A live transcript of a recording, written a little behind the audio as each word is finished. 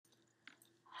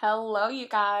Hello, you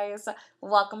guys.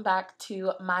 Welcome back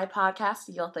to my podcast,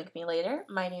 You'll Thank Me Later.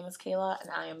 My name is Kayla, and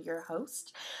I am your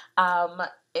host. Um,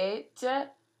 it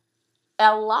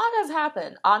a lot has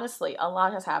happened. Honestly, a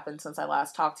lot has happened since I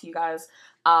last talked to you guys.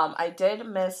 I did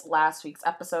miss last week's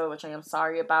episode, which I am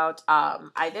sorry about.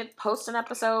 I did post an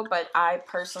episode, but I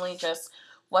personally just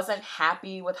wasn't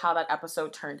happy with how that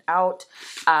episode turned out.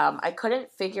 I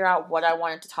couldn't figure out what I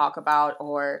wanted to talk about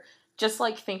or just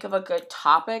think of a good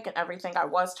topic, and everything I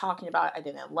was talking about I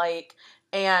didn't like.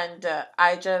 And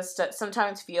I just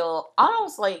sometimes feel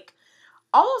almost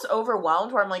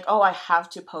overwhelmed where I'm like, oh, I have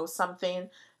to post something.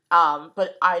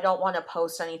 But I don't want to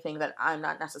post anything that I'm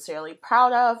not necessarily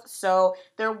proud of. So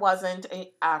there wasn't an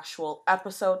actual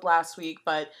episode last week,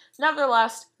 but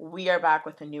nevertheless, we are back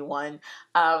with a new one.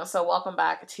 So welcome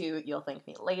back to You'll Thank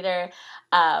Me Later.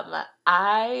 A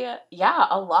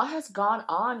lot has gone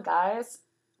on, guys.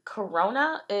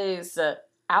 Corona is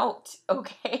out,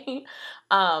 okay?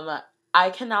 Um,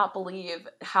 I cannot believe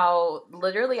how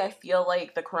literally I feel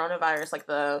like the coronavirus, like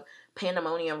the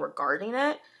pandemonium regarding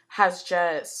it, has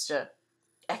just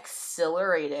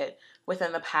accelerated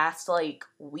within the past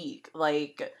week.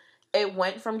 Like, it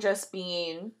went from just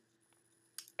being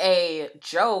a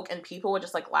joke and people would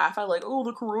just laugh at oh,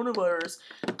 the coronavirus,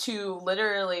 to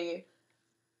literally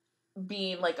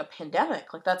being a pandemic.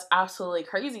 That's absolutely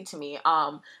crazy to me.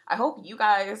 I hope you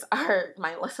guys are,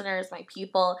 my listeners, my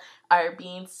people, are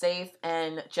being safe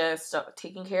and just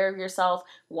taking care of yourself.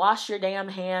 Wash your damn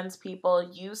hands, people.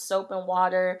 Use soap and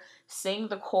water. Sing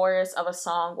the chorus of a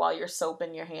song while you're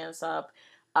soaping your hands up.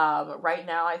 Right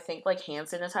now I think hand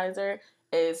sanitizer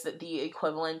is the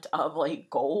equivalent of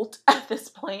gold at this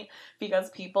point, because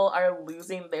people are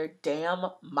losing their damn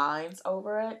minds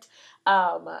over it.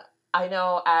 I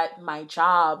know at my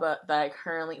job that I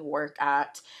currently work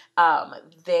at,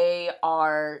 they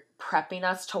are prepping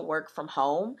us to work from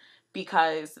home,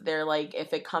 because they're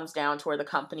if it comes down to where the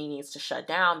company needs to shut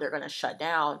down, they're going to shut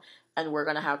down and we're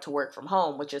going to have to work from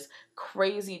home, which is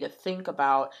crazy to think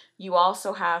about. You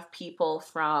also have people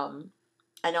from,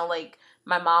 I know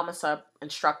my mom is an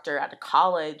instructor at a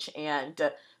college, and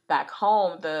back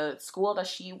home, the school that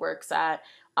she works at,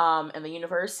 and the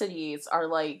universities are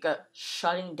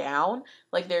shutting down.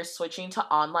 They're switching to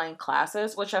online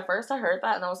classes, which at first I heard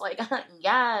that and I was like,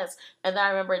 yes. And then I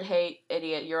remembered, hey,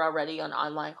 idiot, you're already on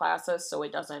online classes, so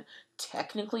it doesn't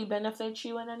technically benefit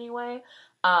you in any way.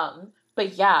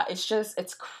 But yeah,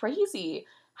 it's crazy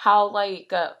how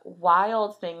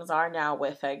wild things are now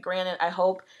with it. Granted, I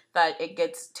hope that it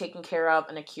gets taken care of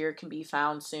and a cure can be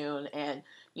found soon, and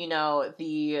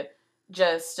the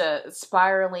just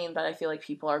spiraling that I feel like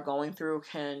people are going through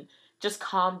can just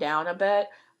calm down a bit.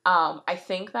 I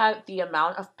think that the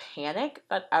amount of panic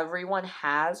that everyone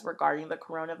has regarding the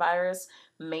coronavirus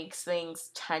makes things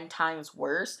 10 times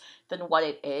worse than what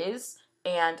it is.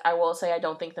 And I will say, I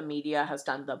don't think the media has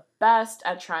done the best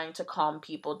at trying to calm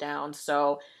people down.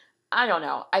 So I don't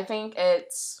know. I think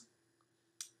it's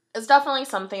definitely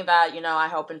something that, I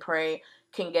hope and pray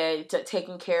can get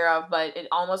taken care of, but it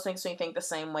almost makes me think the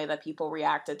same way that people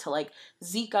reacted to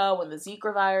Zika when the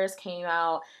Zika virus came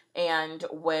out, and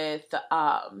with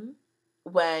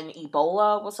when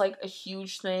Ebola was a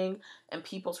huge thing, and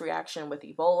people's reaction with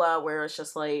Ebola, where it's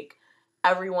just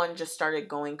everyone just started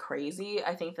going crazy.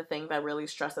 I think the thing that really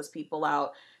stresses people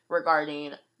out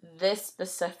regarding this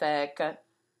specific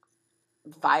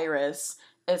virus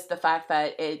is the fact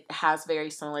that it has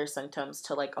very similar symptoms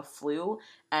to a flu,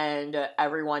 and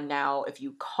everyone now, if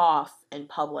you cough in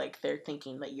public, they're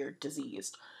thinking that you're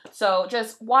diseased. So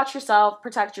just watch yourself,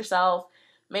 protect yourself,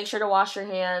 make sure to wash your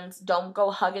hands, don't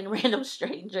go hugging random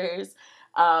strangers.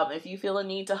 If you feel a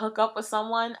need to hook up with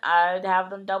someone, I'd have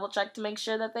them double check to make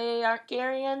sure that they aren't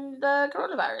carrying the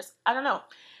coronavirus. I don't know.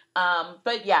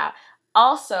 But yeah,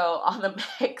 also on the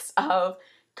mix of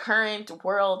current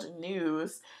world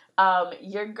news,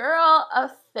 your girl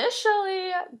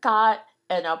officially got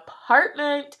an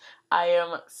apartment. I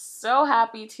am so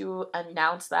happy to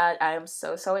announce that. I am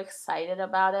so excited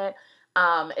about it.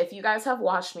 If you guys have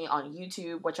watched me on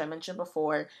YouTube, which I mentioned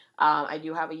before, I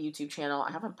do have a YouTube channel.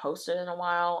 I haven't posted in a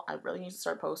while. I really need to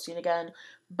start posting again.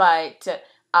 But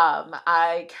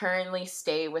I currently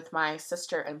stay with my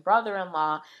sister and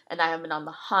brother-in-law, and I have been on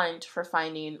the hunt for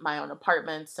finding my own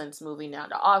apartment since moving down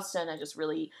to Austin. I just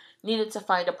really needed to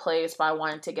find a place, but I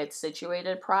wanted to get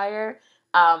situated prior.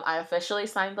 I officially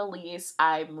signed the lease.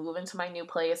 I move into my new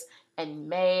place in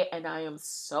May, and I am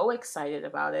so excited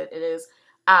about it. It is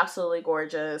absolutely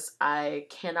gorgeous. I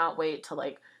cannot wait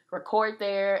to record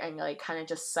there and kind of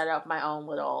just set up my own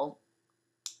little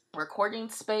recording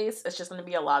space. It's just going to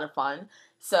be a lot of fun.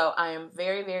 So I am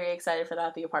very, very excited for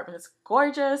that. The apartment is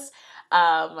gorgeous.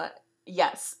 Um,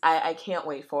 yes, I can't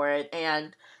wait for it.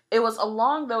 And it was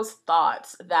along those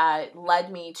thoughts that led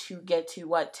me to get to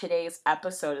what today's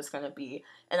episode is going to be.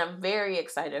 And I'm very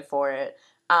excited for it.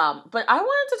 But I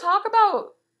wanted to talk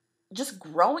about just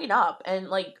growing up and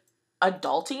like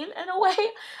adulting in a way.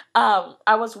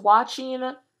 I was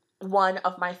watching one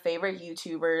of my favorite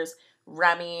YouTubers,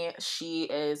 Remy. She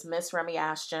is Miss Remy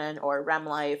Ashton or Rem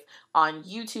Life on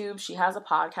YouTube. She has a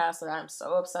podcast that I'm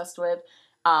so obsessed with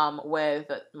one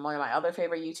of my other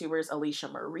favorite YouTubers, Alicia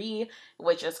Marie,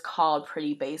 which is called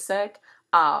Pretty Basic.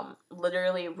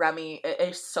 Literally, Remy, it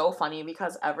is so funny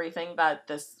because everything that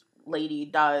this lady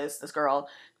does, this girl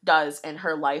does in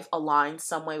her life aligns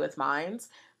some way with mine's.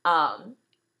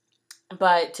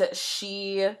 But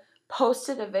she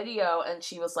posted a video and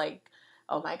she was like,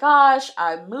 oh my gosh,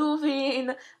 I'm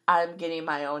moving. I'm getting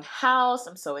my own house.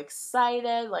 I'm so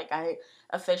excited. Like,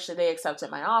 they accepted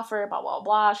my offer, blah, blah,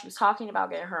 blah. She was talking about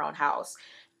getting her own house.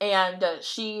 And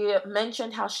she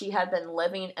mentioned how she had been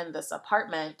living in this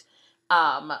apartment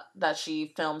that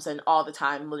she films in all the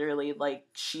time. Literally, like,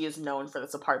 she is known for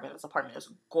this apartment. This apartment is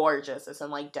gorgeous. It's in,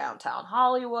 like, downtown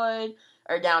Hollywood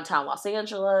or downtown Los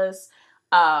Angeles.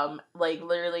 Like,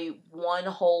 literally one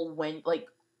whole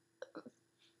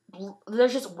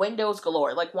there's just windows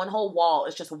galore. Like, one whole wall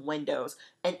is just windows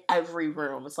in every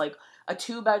room. It's like a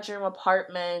 2-bedroom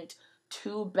apartment,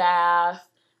 2-bath,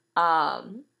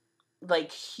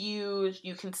 like huge.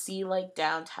 You can see like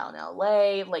downtown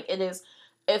LA. Like, it is,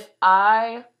 if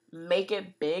I make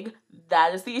it big,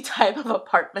 that is the type of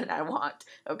apartment I want.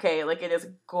 Okay, like, it is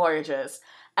gorgeous.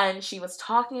 And she was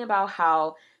talking about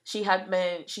how she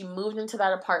moved into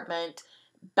that apartment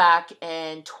back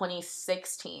in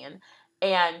 2016.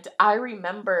 And I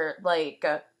remember, like,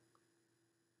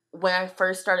 when I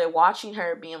first started watching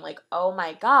her being like, oh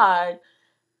my God,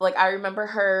 like, I remember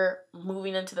her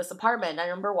moving into this apartment. And I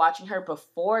remember watching her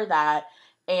before that.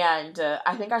 And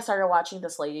I think I started watching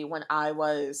this lady when I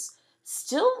was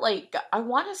still, like, I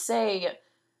want to say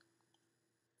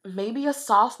maybe a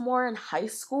sophomore in high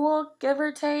school, give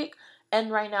or take.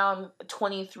 And right now I'm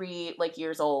 23, like,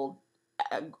 years old,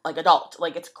 like, adult.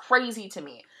 Like, it's crazy to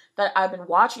me that I've been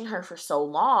watching her for so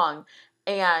long.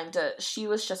 And she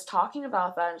was just talking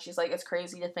about that. And she's like, it's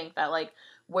crazy to think that, like,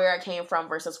 where I came from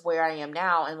versus where I am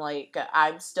now. And, like,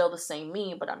 I'm still the same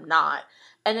me, but I'm not.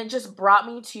 And it just brought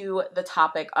me to the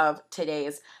topic of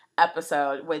today's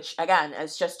episode, which, again,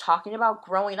 is just talking about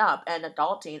growing up and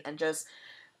adulting and just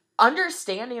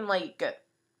understanding, like,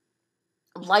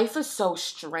 life is so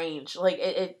strange. Like,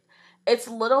 it's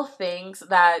little things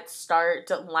that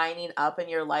start lining up in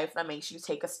your life that makes you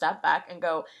take a step back and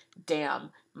go,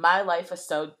 damn, my life is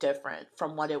so different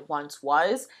from what it once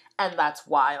was, and that's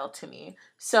wild to me.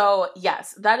 So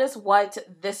yes, that is what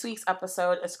this week's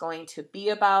episode is going to be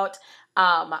about.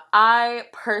 I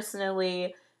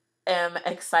personally am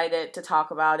excited to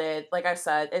talk about it. Like I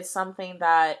said, it's something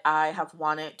that I have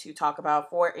wanted to talk about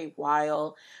for a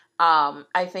while.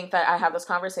 I think that I have this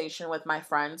conversation with my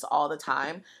friends all the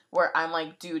time where I'm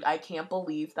like, dude, I can't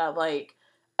believe that, like,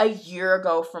 a year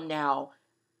ago from now,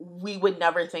 we would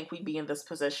never think we'd be in this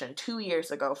position. 2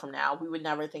 years ago from now, we would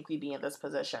never think we'd be in this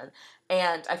position.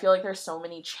 And I feel like there's so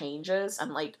many changes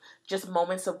and, like, just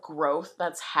moments of growth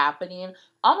that's happening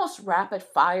almost rapid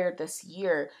fire this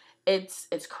year. It's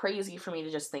crazy for me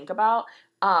to just think about.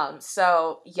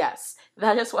 So yes,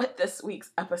 that is what this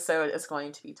week's episode is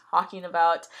going to be talking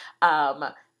about.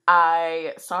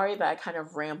 Sorry that I kind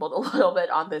of rambled a little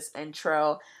bit on this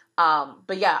intro.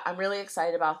 But yeah, I'm really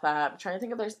excited about that. I'm trying to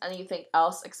think if there's anything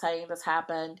else exciting that's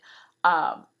happened.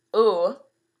 Ooh,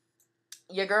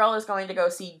 your girl is going to go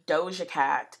see Doja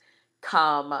Cat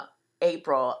come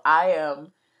April.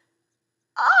 I'm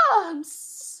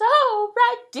so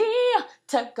ready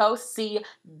to go see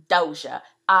Doja.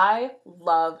 I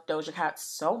love Doja Cat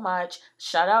so much.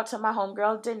 Shout out to my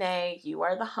homegirl Danae. You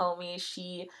are the homie.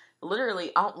 She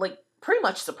literally, like, pretty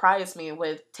much surprised me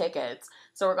with tickets.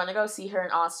 So we're gonna go see her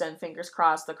in Austin. Fingers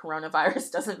crossed the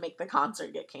coronavirus doesn't make the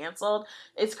concert get canceled.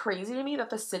 It's crazy to me that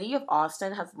the city of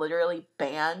Austin has literally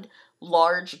banned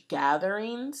large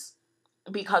gatherings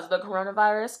because of the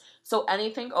coronavirus. So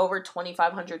anything over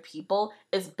 2,500 people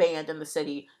is banned in the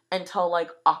city until, like,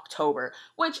 October,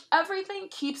 which everything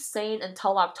keeps saying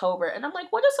until October. And I'm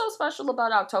like, what is so special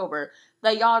about October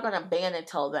that y'all are gonna ban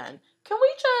until then? Can we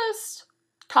just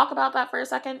talk about that for a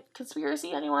second?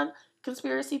 Conspiracy, anyone?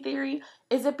 conspiracy theory?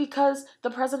 Is it because the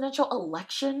presidential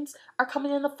elections are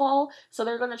coming in the fall, so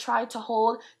they're going to try to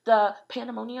hold the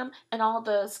pandemonium and all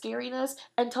the scariness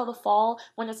until the fall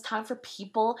when it's time for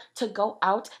people to go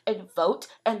out and vote,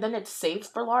 and then it's safe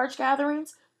for large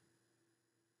gatherings?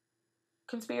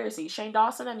 Conspiracy. Shane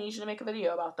Dawson, I need you to make a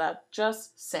video about that.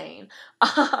 Just saying.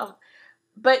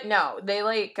 But no, they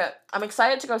I'm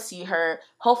excited to go see her.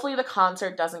 Hopefully the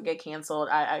concert doesn't get canceled.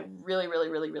 I really, really,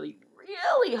 really, really,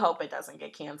 really hope it doesn't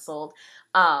get canceled.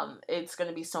 It's going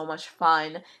to be so much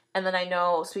fun. And then I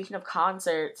know, speaking of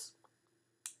concerts,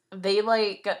 they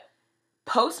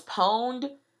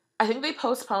postponed, I think they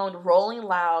postponed Rolling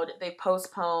Loud, they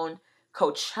postponed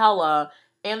Coachella,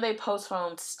 and they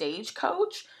postponed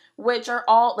Stagecoach, which are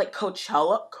all,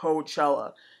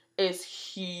 Coachella is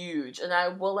huge. And I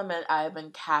will admit, I have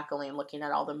been cackling looking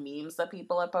at all the memes that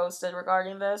people have posted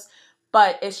regarding this.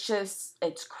 But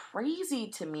it's crazy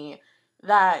to me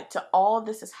that all of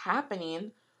this is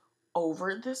happening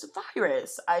over this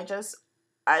virus. I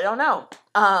don't know.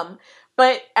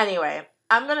 But anyway,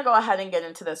 I'm going to go ahead and get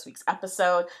into this week's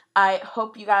episode. I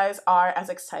hope you guys are as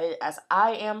excited as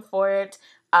I am for it.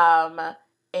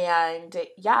 And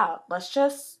yeah, let's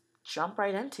just jump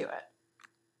right into it.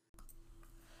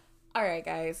 Alright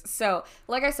guys, so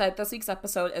like I said, this week's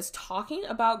episode is talking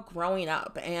about growing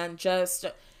up and just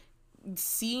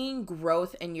seeing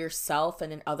growth in yourself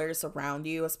and in others around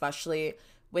you, especially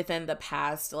within the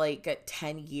past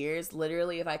 10 years.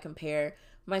 Literally, if I compare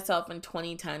myself in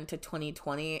 2010 to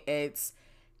 2020, it's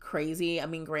crazy. I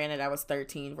mean, granted, I was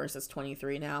 13 versus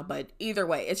 23 now, but either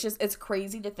way, it's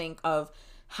crazy to think of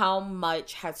how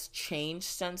much has changed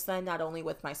since then, not only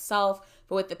with myself,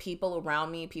 but with the people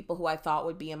around me, people who I thought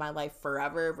would be in my life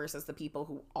forever versus the people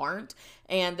who aren't,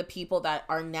 and the people that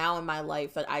are now in my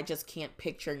life that I just can't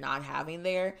picture not having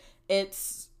there.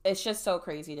 It's just so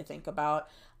crazy to think about.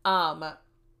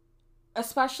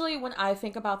 Especially when I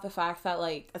think about the fact that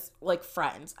like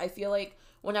friends, I feel like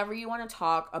whenever you want to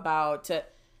talk about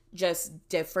just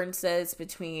differences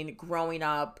between growing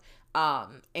up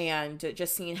and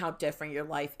just seeing how different your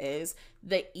life is,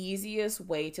 the easiest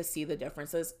way to see the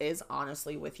differences is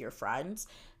honestly with your friends.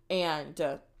 And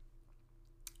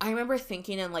I remember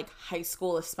thinking in high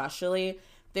school especially,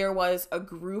 there was a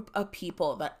group of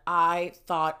people that I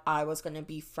thought I was going to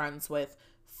be friends with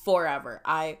forever.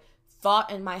 I thought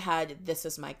in my head, this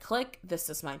is my clique, this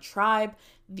is my tribe,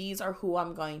 these are who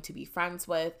I'm going to be friends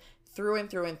with through and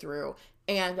through and through.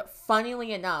 And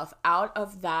funnily enough, out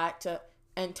of that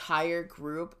entire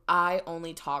group, I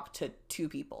only talked to two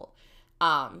people.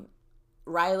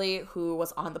 Riley, who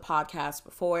was on the podcast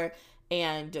before,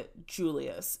 and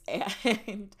Julius.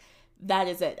 And that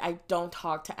is it. I don't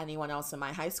talk to anyone else in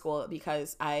my high school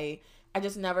because I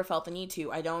just never felt the need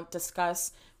to. I don't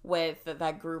discuss with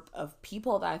that group of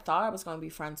people that I thought I was going to be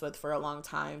friends with for a long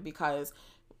time because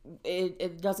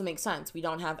it doesn't make sense. We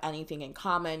don't have anything in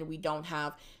common. We don't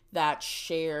have that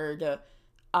shared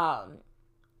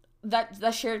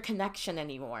that shared connection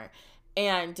anymore.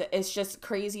 And it's just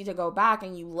crazy to go back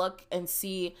and you look and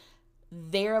see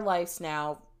their lives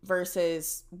now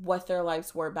versus what their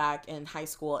lives were back in high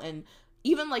school, and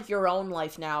even your own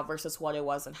life now versus what it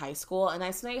was in high school. And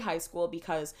I say high school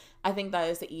because I think that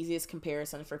is the easiest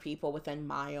comparison for people within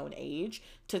my own age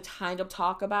to kind of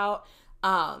talk about.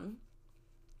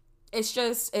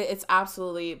 It's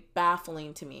absolutely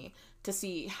baffling to me to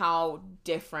see how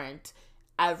different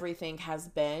everything has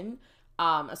been,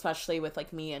 especially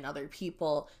with me and other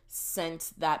people since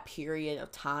that period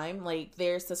of time.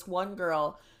 There's this one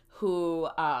girl who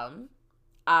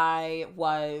I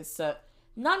was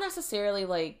not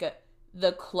necessarily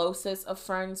the closest of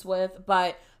friends with,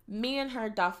 but me and her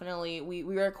definitely, we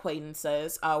were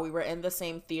acquaintances. We were in the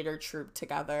same theater troupe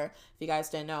together. If you guys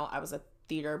didn't know, I was a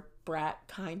theater brat,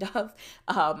 kind of,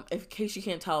 in case you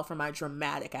can't tell from my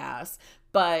dramatic ass.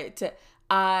 But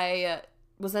I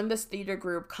was in this theater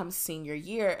group come senior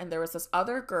year, and there was this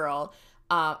other girl.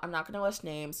 I'm not going to list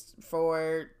names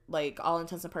for all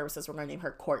intents and purposes. We're going to name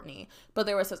her Courtney. But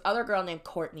there was this other girl named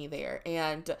Courtney there.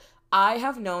 And I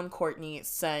have known Courtney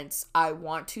since, I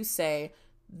want to say,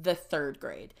 the third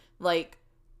grade.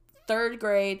 Third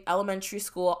grade, elementary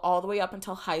school, all the way up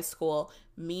until high school.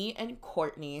 Me and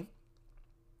Courtney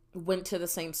went to the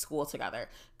same school together.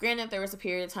 Granted, there was a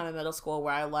period of time in middle school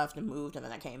where I left and moved and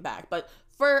then I came back. But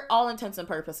for all intents and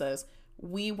purposes,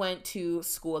 we went to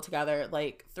school together,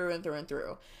 through and through and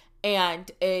through. And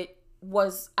it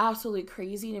was absolutely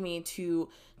crazy to me to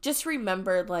just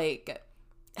remember,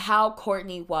 how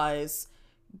Courtney was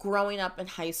growing up in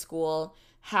high school,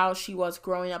 how she was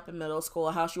growing up in middle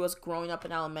school, how she was growing up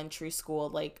in elementary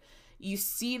school. You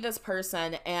see this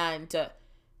person and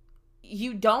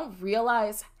you don't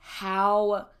realize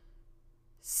how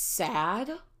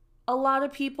sad a lot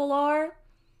of people are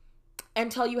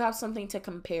until you have something to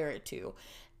compare it to.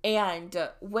 And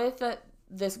with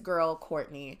this girl,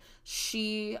 Courtney,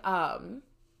 she,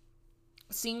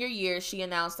 senior year, she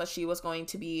announced that she was going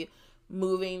to be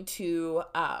moving to,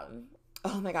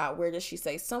 oh my God, where does she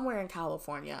say? Somewhere in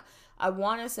California. I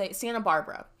want to say Santa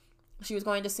Barbara. She was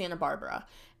going to Santa Barbara.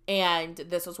 And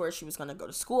this was where she was going to go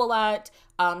to school at.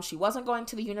 She wasn't going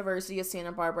to the University of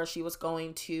Santa Barbara. She was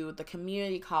going to the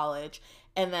community college.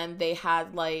 And then they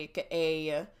had like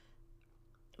a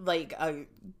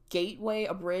gateway,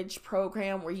 a bridge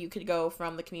program where you could go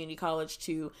from the community college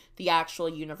to the actual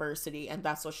university, and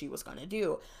that's what she was going to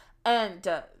do. And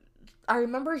I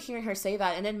remember hearing her say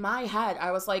that, and in my head,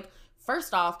 I was like,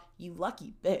 first off, you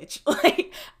lucky bitch.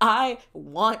 Like, I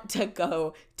want to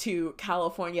go to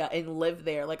California and live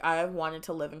there. Like, I wanted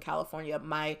to live in California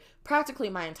practically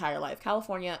my entire life.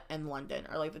 California and London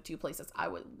are like the two places I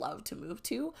would love to move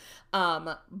to.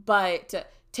 But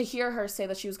to hear her say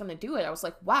that she was going to do it, I was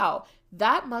like, wow,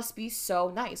 that must be so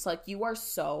nice. Like, you are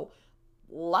so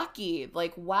lucky.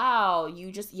 Like, wow,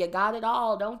 you got it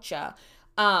all, don't ya?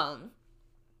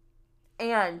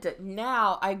 And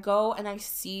now I go and I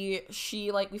see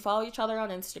we follow each other on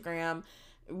Instagram.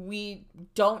 We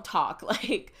don't talk.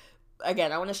 Like,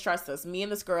 again, I want to stress this. Me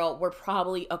and this girl were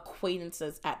probably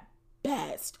acquaintances at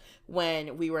best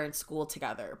when we were in school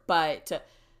together. But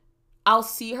I'll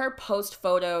see her post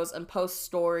photos and post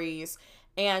stories,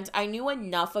 and I knew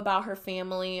enough about her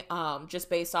family, just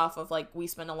based off of, like, we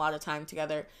spent a lot of time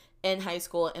together in high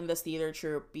school in this theater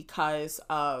troupe because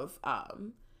of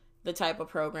the type of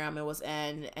program it was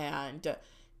in, and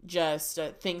just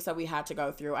things that we had to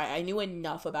go through. I knew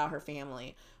enough about her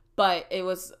family, but it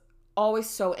was always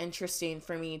so interesting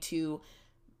for me to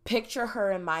picture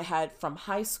her in my head from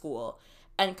high school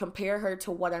and compare her to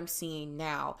what I'm seeing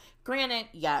now. Granted,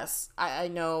 yes, I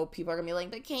know people are going to be like,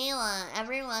 but Kayla,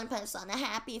 everyone puts on a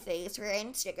happy face for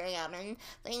Instagram and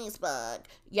Facebook.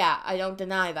 Yeah, I don't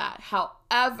deny that.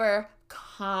 However,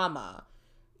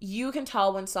 you can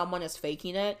tell when someone is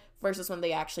faking it versus when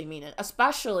they actually mean it,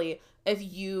 especially if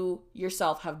you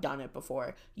yourself have done it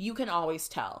before. You can always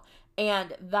tell.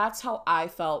 And that's how I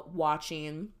felt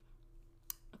watching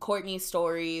Courtney's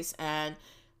stories and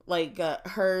like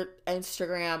her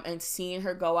Instagram, and seeing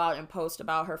her go out and post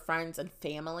about her friends and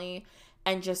family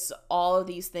and just all of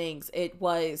these things. It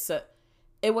was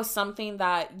something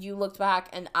that you looked back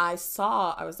and I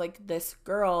was like, this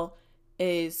girl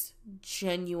is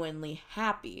genuinely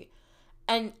happy.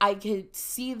 And I could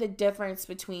see the difference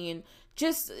between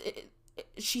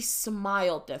she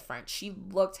smiled different. She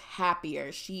looked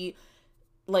happier. She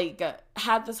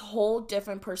had this whole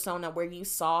different persona where you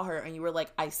saw her and you were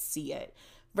like, I see it.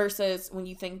 Versus when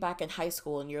you think back in high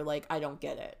school and you're like, I don't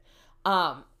get it.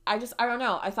 I don't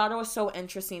know. I thought it was so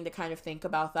interesting to kind of think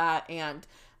about that. And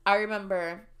I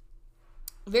remember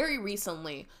very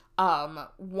recently,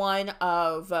 one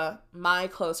of my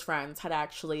close friends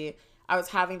I was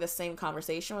having the same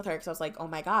conversation with her because I was like, oh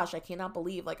my gosh, I cannot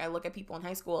believe, like, I look at people in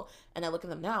high school and I look at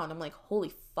them now and I'm like,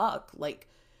 holy fuck, like,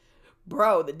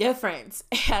 bro, the difference.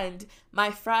 And my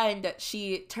friend,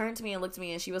 she turned to me and looked at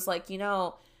me and she was like,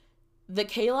 the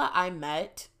Kayla I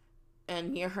met,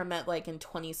 and me and her met like in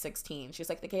 2016. She's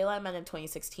like, the Kayla I met in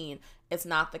 2016 is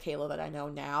not the Kayla that I know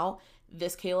now.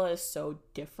 This Kayla is so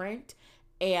different.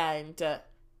 And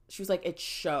she was like, it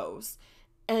shows.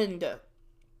 And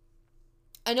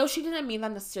I know she didn't mean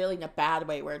that necessarily in a bad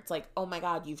way where it's like, oh my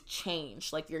God, you've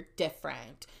changed. Like, you're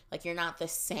different. Like, you're not the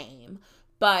same.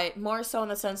 But more so in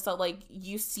the sense that, like,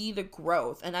 you see the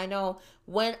growth. And I know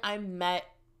when I met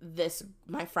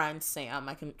my friend Sam,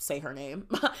 I can say her name.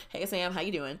 Hey Sam, how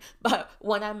you doing? But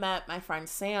when I met my friend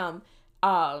Sam,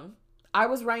 I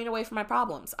was running away from my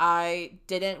problems. I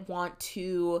didn't want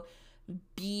to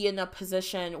be in a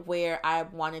position where I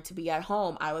wanted to be at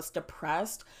home. I was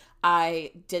depressed.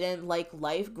 I didn't like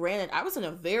life. Granted, I was in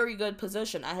a very good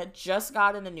position. I had just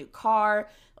gotten a new car.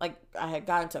 Like, I had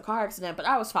gotten into a car accident, but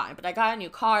I was fine. But I got a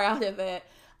new car out of it.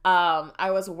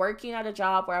 I was working at a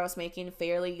job where I was making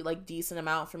fairly, like, decent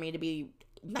amount for me to be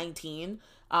 19.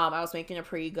 I was making a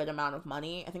pretty good amount of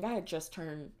money. I think I had just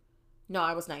turned, no,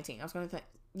 I was 19. I was going to think,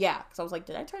 yeah, because I was like,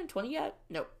 did I turn 20 yet?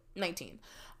 Nope, 19.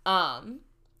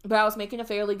 But I was making a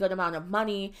fairly good amount of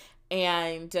money,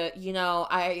 and,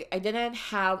 I didn't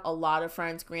have a lot of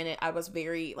friends. Granted, I was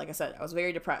very, like I said, I was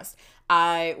very depressed.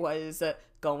 I was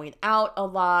going out a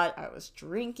lot. I was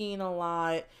drinking a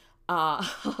lot.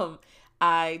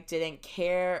 I didn't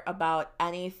care about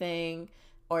anything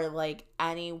or, like,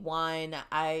 anyone.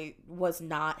 I was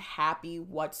not happy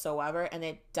whatsoever, and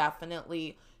it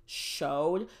definitely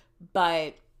showed.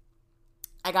 But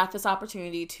I got this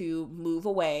opportunity to move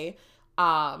away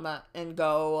and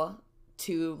go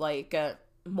to like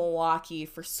Milwaukee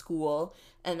for school.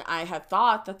 And I had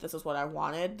thought that this is what I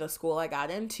wanted. The school I got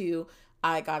into,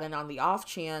 I got in on the off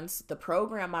chance. The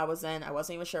program I was in, I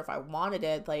wasn't even sure if I wanted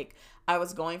it. Like, I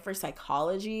was going for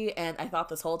psychology, and I thought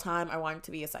this whole time I wanted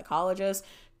to be a psychologist.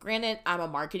 Granted, I'm a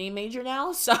marketing major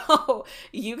now, so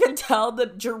you can tell the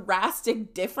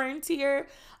drastic difference here.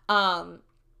 But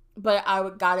I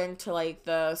got into like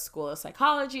the school of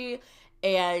psychology,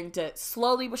 and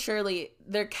slowly but surely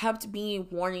there kept being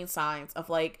warning signs of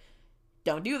like,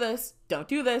 don't do this, don't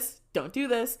do this, don't do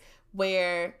this,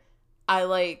 where I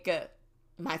like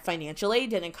my financial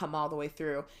aid didn't come all the way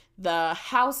through. The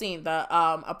housing, the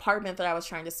apartment that I was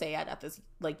trying to stay at this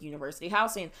like university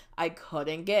housing, I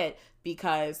couldn't get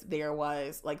because there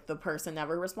was like the person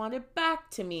never responded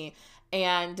back to me.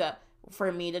 And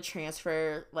for me to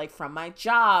transfer like from my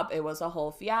job, it was a whole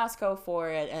fiasco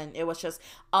for it, and it was just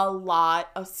a lot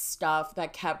of stuff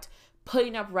that kept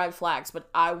putting up red flags, but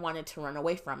I wanted to run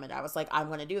away from it. I was like, I'm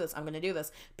gonna do this, I'm gonna do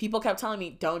this. People kept telling me,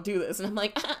 don't do this, and I'm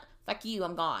like, fuck you,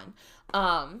 I'm gone.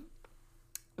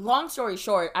 Long story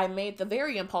short, I made the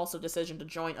very impulsive decision to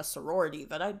join a sorority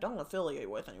that I don't affiliate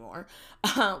with anymore.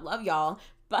 Love y'all.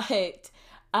 But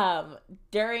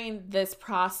during this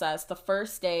process, the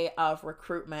first day of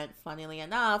recruitment, funnily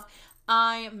enough,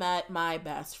 I met my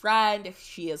best friend.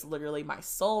 She is literally my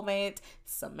soulmate,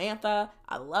 Samantha.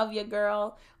 I love you,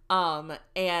 girl.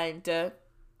 And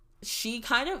she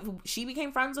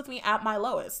became friends with me at my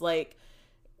lowest. Like,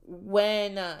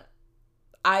 when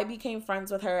I became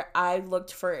friends with her, I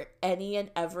looked for any and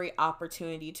every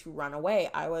opportunity to run away.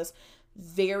 I was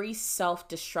very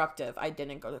self-destructive. I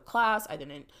didn't go to class. I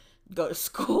didn't go to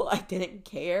school. I didn't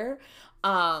care.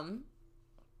 I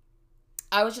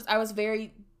was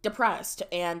very depressed.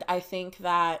 And I think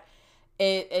that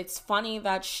it's funny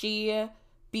that she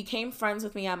became friends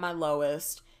with me at my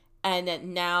lowest.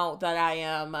 And now that I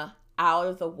am out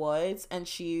of the woods and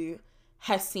she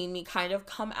has seen me kind of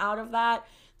come out of that,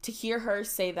 to hear her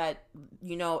say that,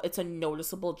 you know, it's a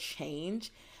noticeable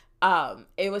change,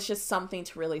 it was just something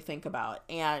to really think about.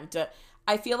 And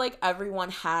I feel like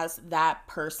everyone has that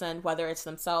person, whether it's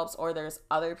themselves or there's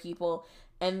other people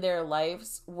in their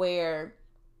lives where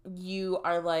you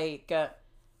are like,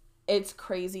 it's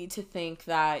crazy to think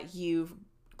that you've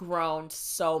grown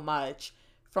so much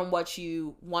from what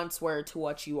you once were to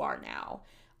what you are now.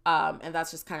 And that's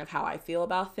just kind of how I feel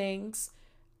about things.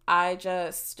 I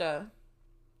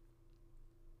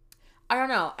don't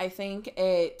know. I think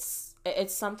it's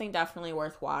something definitely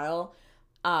worthwhile.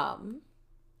 I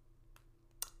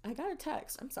got a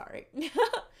text. I'm sorry.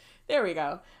 There we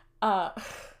go.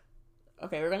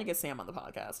 Okay, we're gonna get Sam on the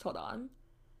podcast. Hold on.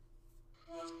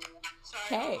 Sorry,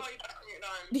 Hey, I'll call you back when you're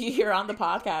done. you're on the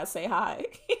podcast. Say hi.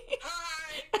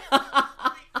 Hi!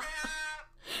 Holy crap!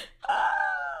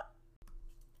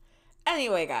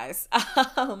 Anyway, guys,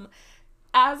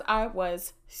 as I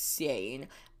was saying,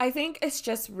 I think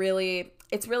it's really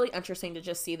interesting to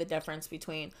just see the difference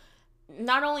between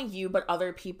not only you, but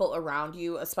other people around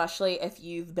you, especially if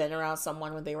you've been around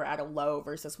someone when they were at a low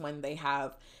versus when they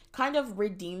have kind of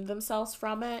redeemed themselves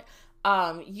from it.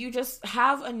 You just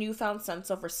have a newfound sense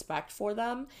of respect for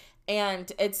them,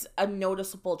 and it's a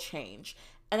noticeable change.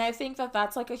 And I think that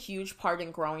that's like a huge part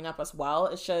in growing up as well.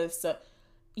 It's just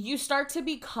you start to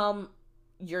become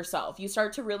yourself. You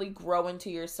start to really grow into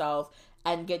yourself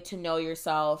and get to know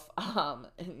yourself.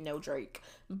 No Drake,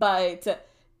 but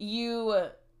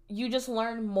you just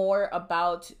learn more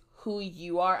about who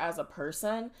you are as a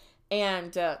person,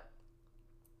 and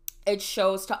it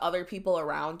shows to other people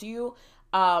around you.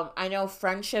 I know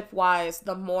friendship wise,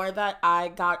 the more that I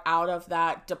got out of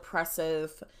that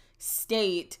depressive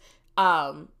state,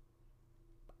 I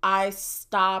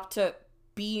stopped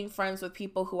being friends with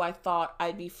people who I thought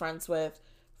I'd be friends with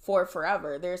for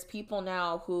forever. There's people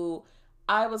now who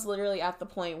I was literally at the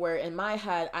point where in my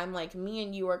head, I'm like, me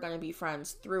and you are going to be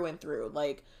friends through and through.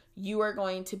 Like, you are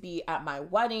going to be at my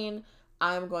wedding.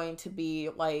 I'm going to be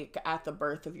like at the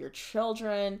birth of your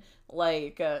children.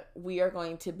 Like, we are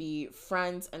going to be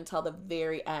friends until the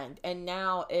very end. And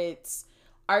now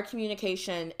our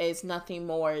communication is nothing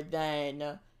more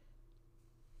than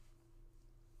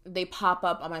they pop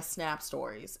up on my Snap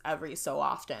stories every so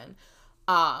often.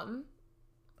 And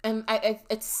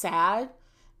it's sad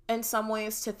in some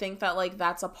ways to think that like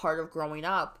that's a part of growing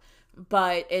up,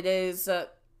 but it is a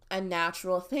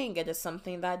natural thing. It is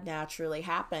something that naturally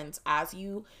happens as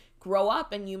you grow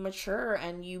up and you mature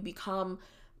and you become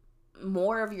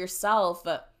more of yourself.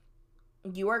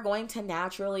 You are going to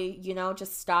naturally,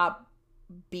 just stop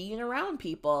being around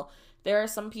people. There are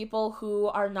some people who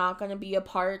are not going to be a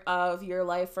part of your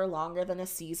life for longer than a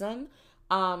season.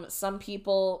 Some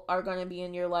people are going to be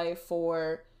in your life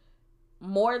for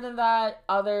more than that.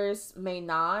 Others may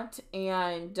not.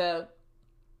 And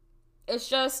it's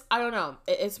just, I don't know.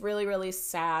 It's really, really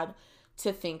sad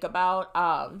to think about.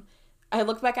 I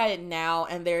look back at it now,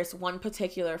 and there's one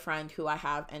particular friend who I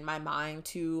have in my mind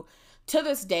to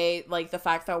this day. Like, the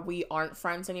fact that we aren't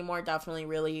friends anymore definitely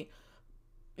really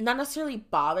not necessarily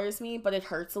bothers me, but it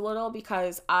hurts a little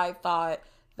because I thought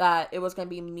that it was going to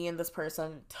be me and this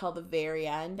person till the very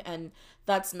end, and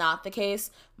that's not the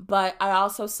case. But I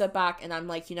also sit back and I'm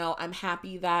like, I'm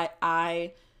happy that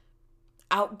I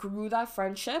outgrew that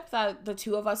friendship, that the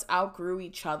two of us outgrew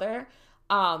each other.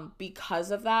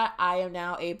 Because of that, I am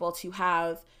now able to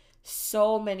have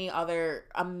so many other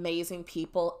amazing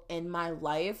people in my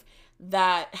life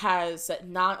that has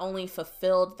not only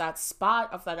fulfilled that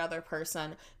spot of that other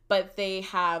person, but they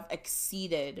have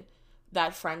exceeded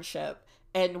that friendship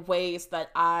in ways that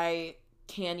I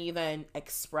can't even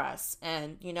express.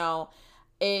 And,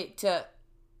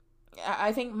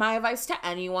 I think my advice to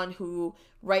anyone who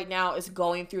right now is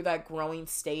going through that growing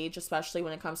stage, especially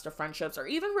when it comes to friendships or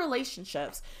even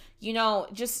relationships,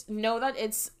 just know that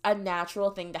it's a natural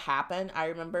thing to happen. I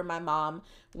remember my mom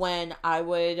when I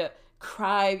would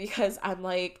cry because I'm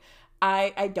like,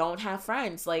 I don't have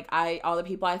friends. Like, all the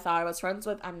people I thought I was friends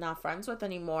with, I'm not friends with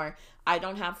anymore. I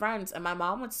don't have friends. And my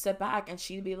mom would sit back and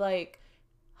she'd be like,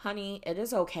 honey, it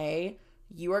is okay.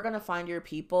 You are going to find your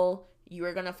people. You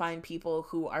are going to find people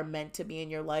who are meant to be in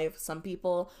your life. Some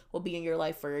people will be in your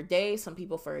life for a day, some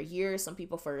people for a year, some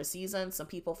people for a season, some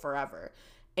people forever.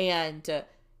 And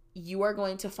you are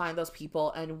going to find those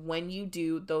people. And when you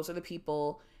do, those are the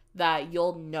people that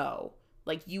you'll know.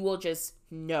 Like, you will just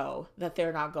know that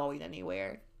they're not going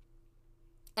anywhere.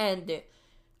 And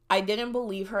I didn't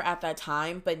believe her at that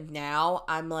time, but now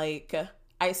I'm like,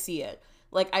 I see it.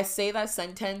 Like, I say that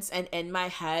sentence, and in my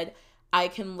head, I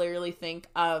can literally think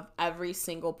of every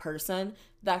single person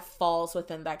that falls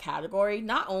within that category.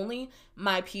 Not only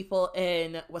my people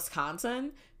in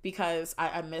Wisconsin, because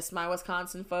I miss my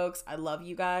Wisconsin folks. I love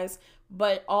you guys.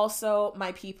 But also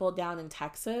my people down in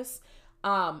Texas.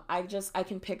 I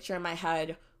can picture in my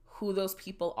head who those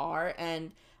people are,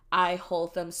 and I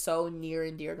hold them so near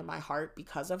and dear to my heart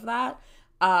because of that.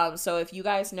 So if you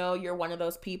guys know you're one of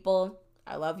those people,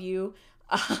 I love you.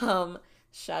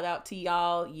 Shout out to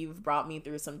y'all. You've brought me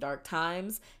through some dark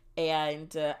times,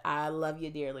 and I love you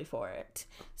dearly for it.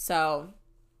 So,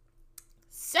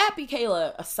 sappy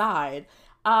Kayla aside,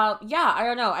 yeah, I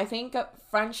don't know. I think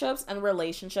friendships and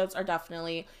relationships are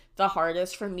definitely the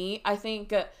hardest for me. I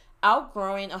think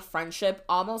outgrowing a friendship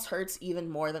almost hurts even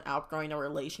more than outgrowing a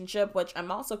relationship, which I'm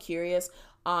also curious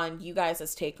on you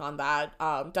guys' take on that.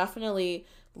 Definitely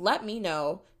let me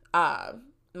know.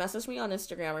 Message me on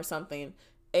Instagram or something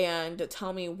and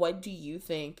tell me, what do you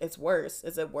think is worse?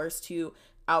 Is it worse to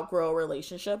outgrow a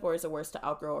relationship, or is it worse to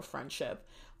outgrow a friendship?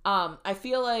 I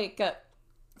feel like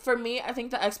for me, I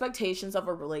think the expectations of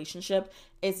a relationship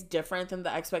is different than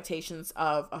the expectations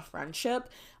of a friendship.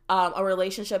 A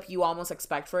relationship, you almost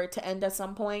expect for it to end at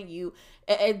some point.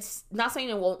 It's not saying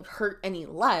it won't hurt any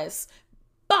less,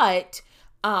 but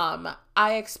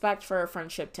I expect for a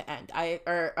friendship to end.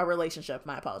 Or a relationship,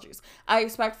 my apologies. I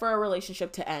expect for a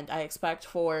relationship to end. I expect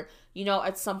for,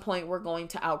 at some point we're going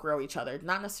to outgrow each other.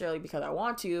 Not necessarily because I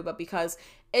want to, but because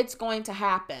it's going to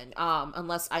happen.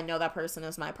 Unless I know that person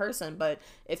is my person. But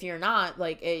if you're not,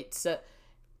 like, it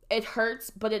hurts,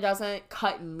 but it doesn't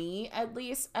cut me, at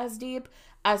least, as deep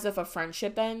as if a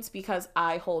friendship ends, because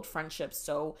I hold friendships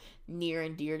so near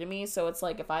and dear to me. So it's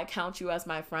like, if I count you as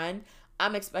my friend,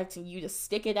 I'm expecting you to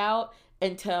stick it out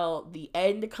until the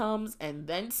end comes and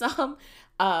then some.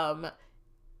 And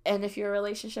if you're a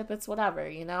relationship, it's whatever,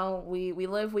 we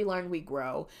live, we learn, we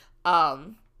grow. I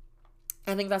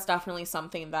think that's definitely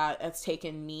something that it's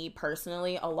taken me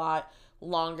personally a lot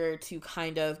longer to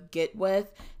kind of get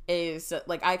with, is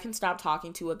like, I can stop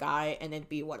talking to a guy and it'd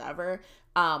be whatever.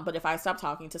 But if I stop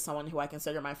talking to someone who I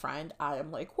consider my friend, I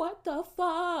am like, what the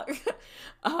fuck?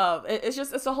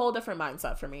 It's a whole different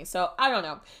mindset for me. So I don't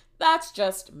know. That's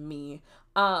just me.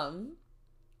 Kind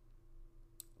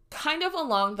of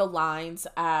along the lines,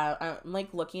 I'm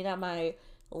like looking at my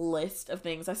list of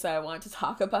things I said I wanted to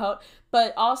talk about,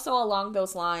 but also along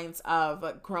those lines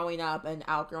of growing up and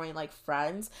outgrowing like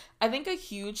friends. I think a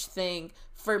huge thing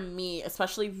for me,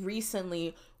 especially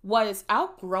recently, was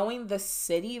outgrowing the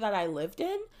city that I lived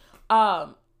in.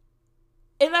 And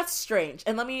that's strange.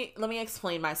 And let me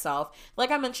explain myself.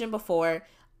 Like I mentioned before,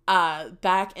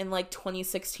 back in like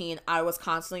 2016, I was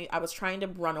trying to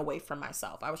run away from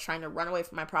myself. I was trying to run away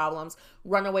from my problems,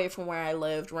 run away from where I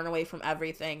lived, run away from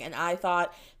everything. And I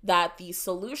thought that the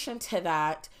solution to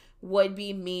that would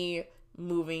be me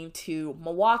moving to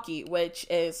Milwaukee, which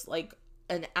is like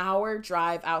an hour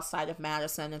drive outside of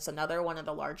Madison. It's another one of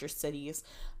the larger cities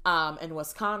in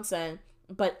Wisconsin.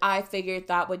 But I figured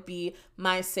that would be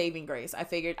my saving grace. I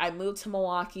figured I moved to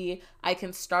Milwaukee. I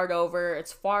can start over.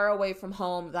 It's far away from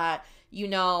home that,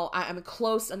 I'm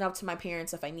close enough to my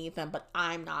parents if I need them, but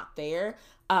I'm not there.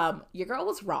 Your girl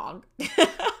was wrong.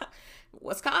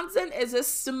 Wisconsin is a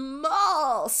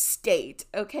small state,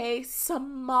 okay?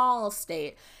 Small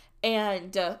state.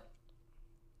 And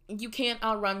you can't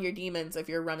outrun your demons if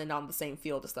you're running on the same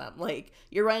field as them. Like,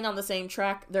 you're running on the same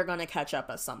track, they're going to catch up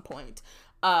at some point.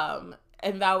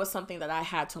 And that was something that I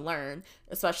had to learn,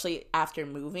 especially after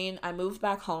moving. I moved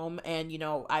back home and,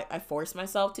 I forced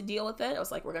myself to deal with it. I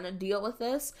was like, we're going to deal with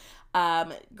this.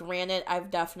 Granted, I've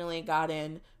definitely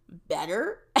gotten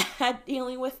better at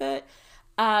dealing with it.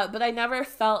 But I never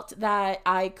felt that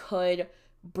I could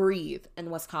breathe in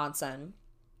Wisconsin.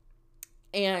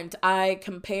 And I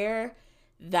compare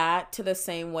that to the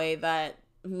same way that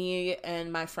me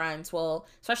and my friends will,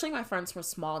 especially my friends from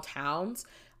small towns,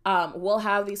 we'll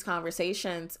have these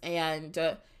conversations and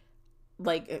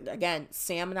again,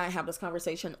 Sam and I have this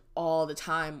conversation all the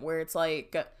time where it's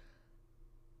like,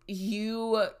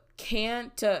 you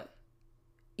can't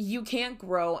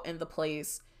grow in the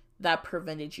place that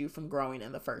prevented you from growing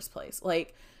in the first place.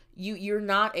 Like, you're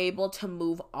not able to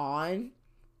move on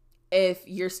if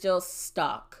you're still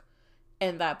stuck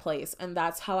in that place. And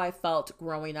that's how I felt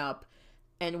growing up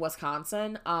in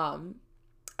Wisconsin. I'm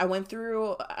not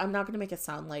going to make it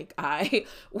sound like I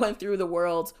went through the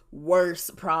world's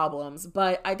worst problems,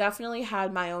 but I definitely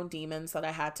had my own demons that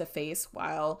I had to face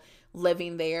while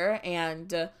living there.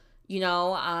 And,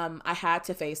 I had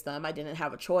to face them. I didn't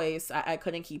have a choice. I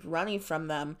couldn't keep running from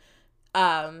them.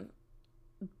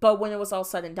 But when it was all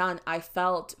said and done, I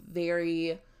felt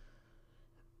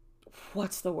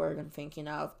what's the word I'm thinking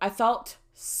of? I felt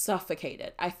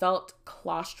suffocated. I felt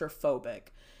claustrophobic.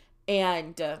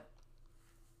 And,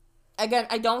 again,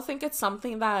 I don't think it's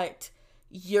something that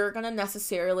you're going to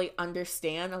necessarily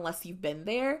understand unless you've been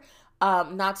there.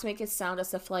 Not to make it sound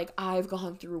as if, like, I've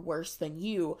gone through worse than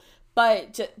you.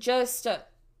 But just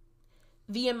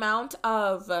the amount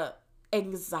of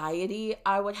anxiety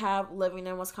I would have living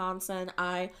in Wisconsin.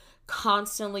 I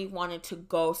constantly wanted to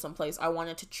go someplace. I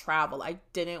wanted to travel. I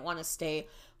didn't want to stay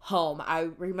home.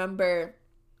 I remember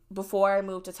before I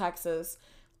moved to Texas,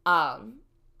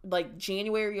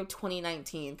 January of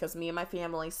 2019, because me and my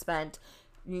family spent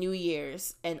New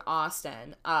Year's in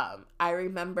Austin. I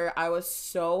remember I was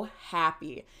so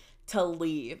happy to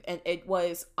leave, and it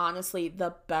was honestly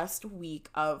the best week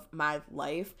of my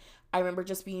life. I remember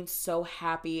just being so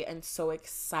happy and so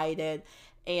excited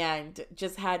and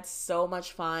just had so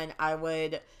much fun. I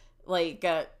would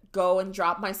go and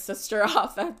drop my sister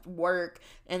off at work,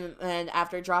 and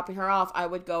after dropping her off, I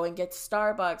would go and get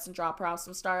Starbucks and drop her off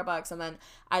some Starbucks, and then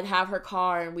I'd have her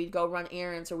car and we'd go run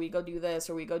errands, or we'd go do this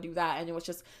or we'd go do that, and it was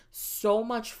just so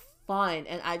much fun.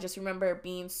 And I just remember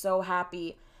being so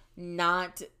happy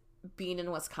not being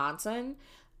in Wisconsin.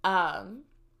 And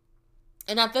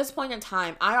at this point in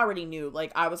time, I already knew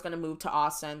I was going to move to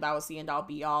Austin. That was the end all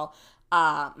be all.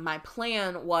 My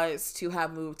plan was to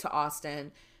have moved to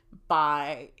Austin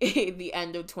by the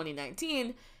end of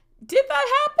 2019. Did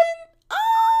that happen?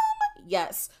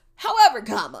 Yes. However,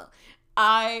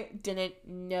 I didn't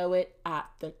know it at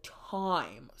the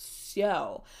time.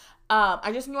 So,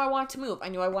 I just knew I wanted to move. I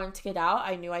knew I wanted to get out.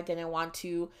 I knew I didn't want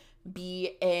to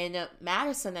be in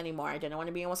Madison anymore. I didn't want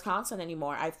to be in Wisconsin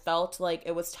anymore. I felt like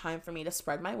it was time for me to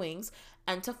spread my wings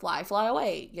and to fly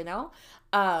away, And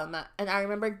I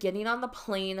remember getting on the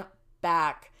plane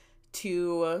back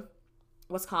to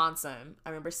Wisconsin. I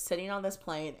remember sitting on this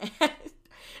plane, and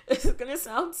this is gonna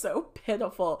sound so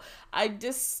pitiful. I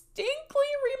distinctly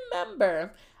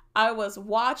remember I was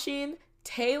watching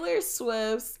Taylor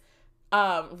Swift's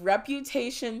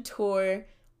Reputation Tour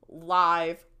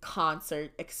live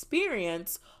concert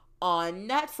experience on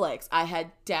Netflix. I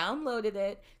had downloaded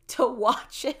it to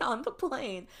watch it on the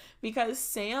plane because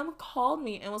Sam called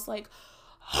me and was like,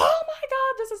 "Oh my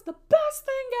God, this is the best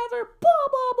thing ever, blah,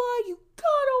 blah, blah, you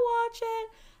gotta watch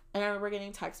it." And I remember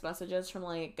getting text messages from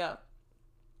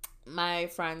my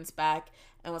friends back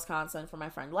in Wisconsin, from my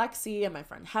friend Lexi and my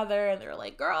friend Heather, and they were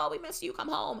like, "Girl, we miss you, come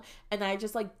home." And I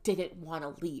just didn't want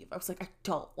to leave. I was like, I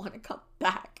don't want to come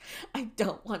back. I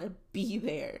don't want to be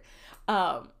there.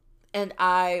 And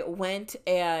I went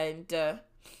and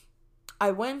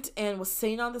I went and was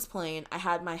sitting on this plane. I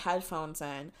had my headphones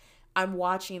in. I'm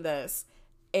watching this,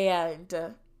 and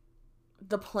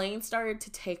the plane started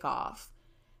to take off.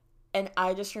 And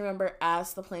I just remember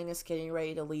as the plane is getting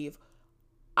ready to leave,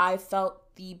 I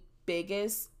felt the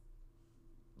biggest,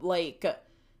 like,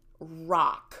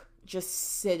 rock just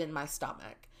sit in my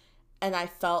stomach. And I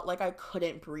felt like I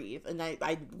couldn't breathe. And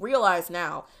I realize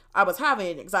now I was having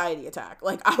an anxiety attack.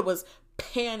 Like, I was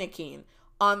panicking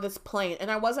on this plane. And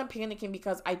I wasn't panicking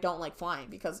because I don't like flying,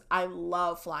 because I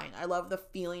love flying. I love the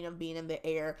feeling of being in the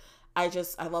air. I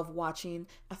love watching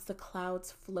as the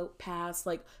clouds float past.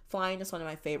 Like, flying is one of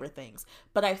my favorite things.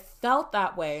 But I felt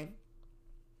that way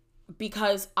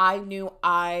because I knew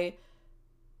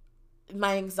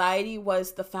my anxiety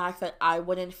was the fact that I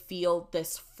wouldn't feel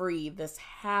this free, this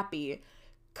happy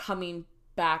coming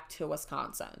back to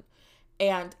Wisconsin.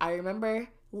 And I remember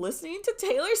listening to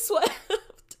Taylor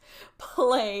Swift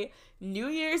play New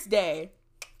Year's Day.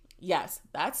 Yes,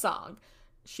 that song.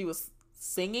 She was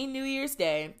singing New Year's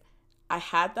Day. I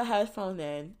had the headphone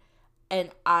in,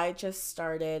 and I just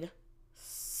started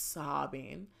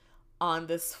sobbing on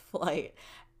this flight.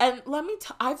 And let me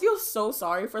I feel so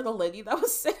sorry for the lady that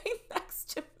was sitting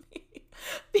next to me,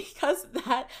 because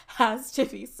that has to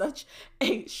be such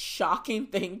a shocking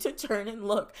thing to turn and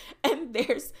look. And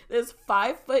there's this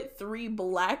 5'3"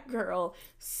 black girl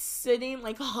sitting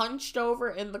like hunched over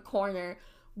in the corner,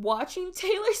 watching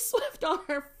Taylor Swift on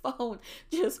her phone,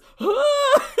 just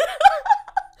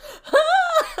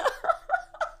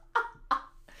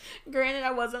Granted,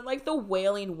 I wasn't like the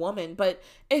wailing woman, but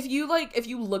if you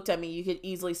looked at me, you could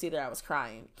easily see that I was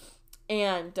crying.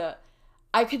 And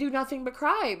I could do nothing but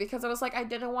cry, because I was like, I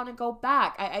didn't want to go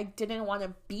back. I didn't want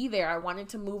to be there. I wanted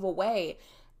to move away.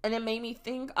 And it made me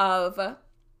think of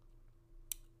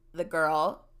the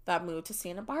girl that moved to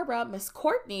Santa Barbara, Miss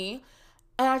Courtney.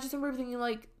 And I just remember thinking,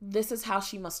 like, this is how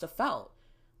she must have felt.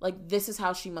 Like, this is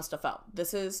how she must have felt.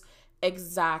 This is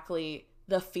exactly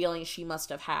the feeling she must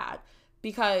have had.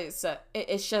 Because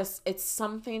it's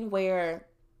something where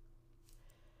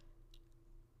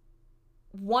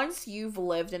once you've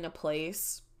lived in a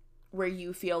place where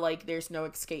you feel like there's no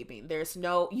escaping,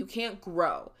 you can't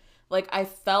grow. Like, I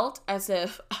felt as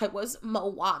if I was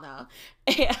Moana,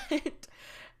 and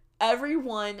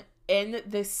everyone in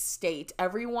this state,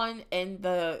 everyone in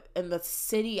the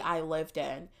city I lived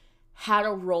in had a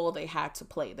role they had to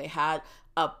play. They had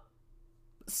a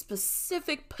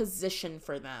specific position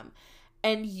for them.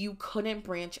 And you couldn't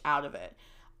branch out of it.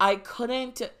 I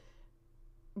couldn't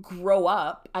grow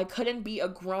up. I couldn't be a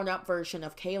grown-up version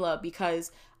of Kayla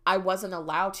because I wasn't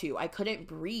allowed to. I couldn't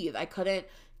breathe. I couldn't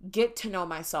get to know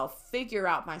myself, figure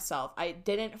out myself. I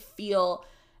didn't feel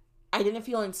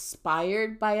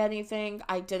inspired by anything.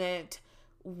 I didn't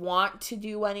want to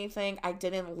do anything. I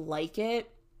didn't like it.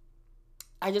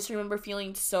 I just remember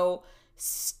feeling so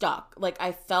stuck. Like,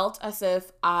 I felt as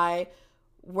if I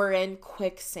were in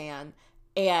quicksand,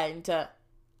 and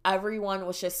everyone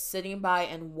was just sitting by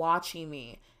and watching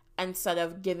me instead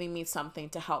of giving me something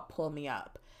to help pull me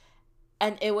up.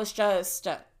 And it was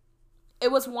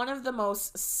one of the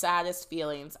most saddest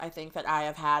feelings I think that I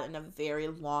have had in a very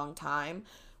long time,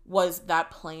 was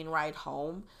that plane ride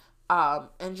home,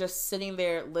 and just sitting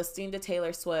there listening to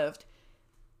Taylor Swift,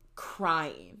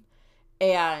 crying,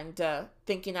 and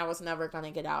thinking I was never going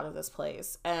to get out of this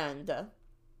place. And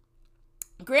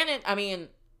granted, I mean,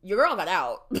 your girl got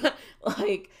out.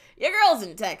 Like, your girl's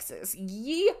in Texas.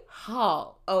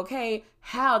 Yeehaw. Okay?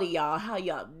 Howdy, y'all. How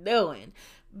y'all doing?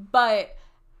 But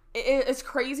it's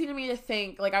crazy to me to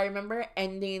think, like, I remember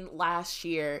ending last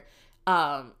year,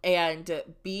 and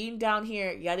being down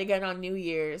here yet again on New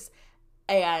Year's,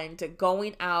 and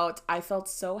going out. I felt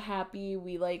so happy.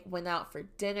 We, like, went out for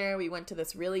dinner. We went to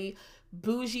this really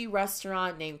bougie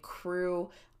restaurant named Crew,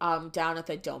 down at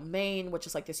the Domain, which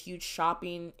is like this huge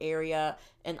shopping area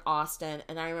in Austin.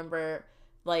 And I remember,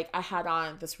 like, I had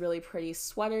on this really pretty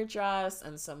sweater dress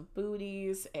and some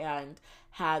booties, and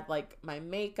had like my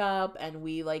makeup, and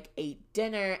we like ate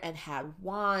dinner and had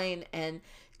wine and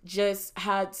just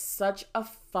had such a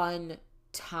fun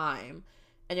time.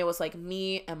 And it was like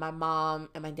me and my mom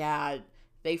and my dad,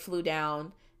 they flew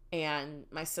down, and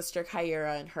my sister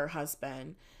Kyra and her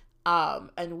husband.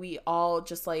 And we all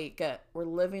just like were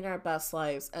living our best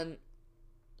lives. And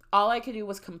all I could do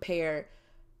was compare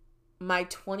my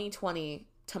 2020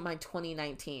 to my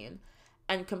 2019,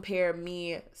 and compare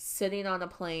me sitting on a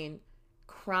plane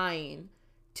crying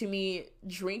to me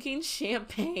drinking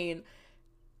champagne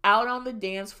out on the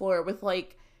dance floor with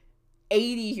like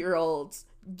 80-year-olds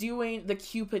doing the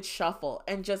Cupid shuffle,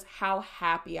 and just how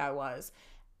happy I was.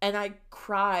 And I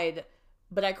cried,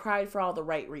 but I cried for all the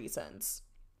right reasons.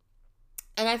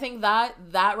 And I think that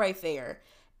right there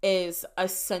is a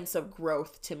sense of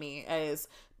growth to me, is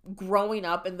growing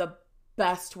up in the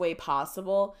best way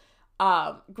possible.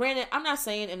 Granted, I'm not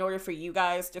saying in order for you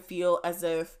guys to feel as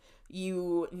if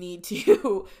you need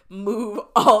to move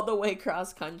all the way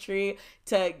cross country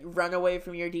to run away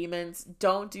from your demons.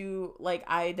 Don't do like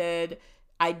I did.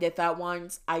 I did that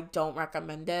once. I don't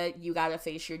recommend it. You gotta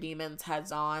face your demons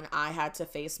heads on. I had to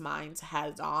face mine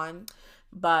heads on,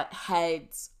 but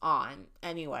heads on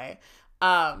anyway.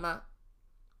 But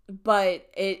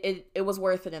it was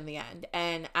worth it in the end.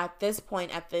 And at this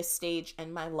point, at this stage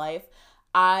in my life,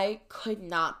 I could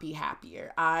not be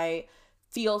happier. I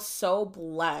feel so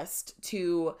blessed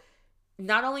to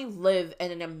not only live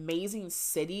in an amazing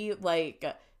city, like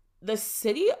the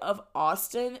city of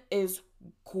Austin is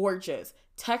gorgeous.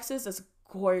 Texas is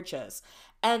gorgeous.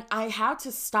 And I have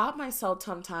to stop myself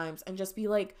sometimes and just be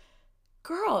like,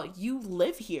 girl, you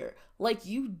live here. Like,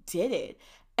 you did it.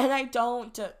 And I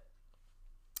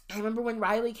remember when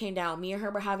Riley came down, me and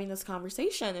her were having this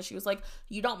conversation, and she was like,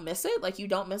 you don't miss it? Like, you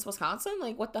don't miss Wisconsin?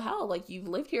 Like, what the hell? Like, you've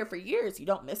lived here for years. You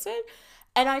don't miss it?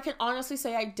 And I can honestly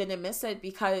say I didn't miss it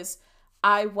because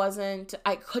I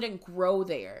couldn't grow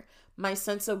there. My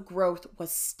sense of growth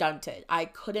was stunted. I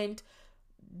couldn't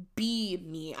be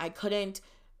me. I couldn't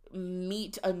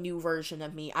meet a new version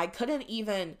of me. I couldn't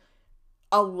even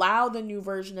allow the new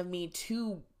version of me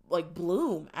to like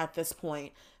bloom at this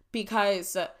point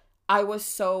because I was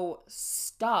so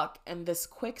stuck in this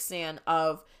quicksand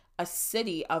of a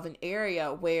city, of an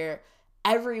area where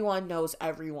everyone knows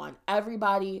everyone.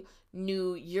 Everybody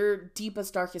knew your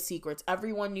deepest, darkest secrets.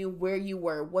 Everyone knew where you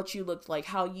were, what you looked like,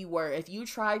 how you were. If you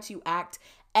tried to act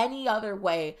any other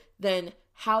way than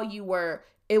how you were,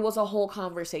 it was a whole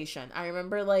conversation. I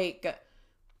remember like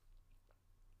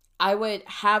I would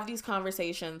have these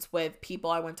conversations with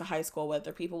people I went to high school with,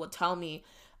 or people would tell me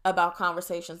about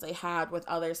conversations they had with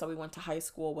others that we went to high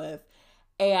school with.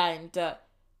 And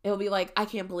it'll be like, I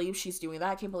can't believe she's doing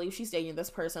that. I can't believe she's dating this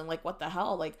person. Like, what the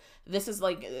hell? Like, this is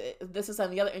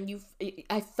and the other. And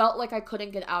I felt like I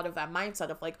couldn't get out of that mindset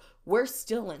of like, we're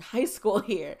still in high school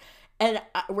here. And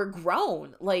we're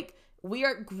grown. Like, we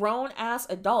are grown ass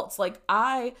adults. Like,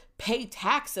 I pay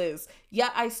taxes,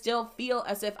 yet I still feel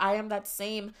as if I am that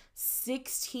same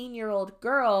 16-year-old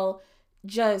girl,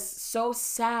 just so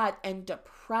sad and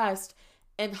depressed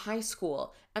in high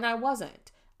school. And I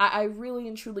wasn't. I really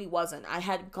and truly wasn't. I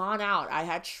had gone out. I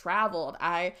had traveled.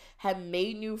 I had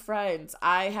made new friends.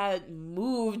 I had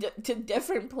moved to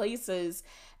different places.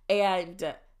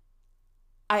 And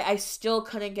I still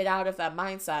couldn't get out of that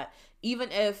mindset.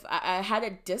 Even if I had a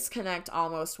disconnect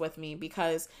almost with me,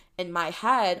 because in my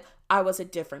head, I was a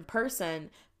different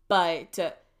person,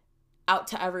 but out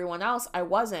to everyone else, I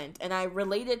wasn't. And I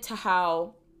related to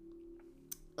how,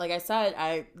 like I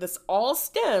said, this all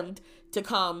stemmed to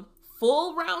come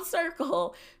full round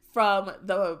circle from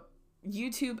the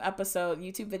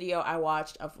YouTube video I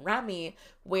watched of Remy,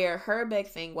 where her big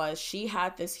thing was she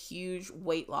had this huge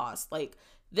weight loss. Like,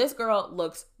 this girl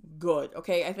looks good,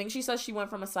 okay? I think she says she went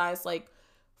from a size like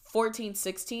 14,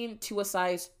 16 to a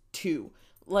size 2.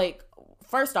 Like,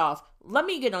 first off, let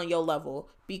me get on your level,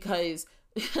 because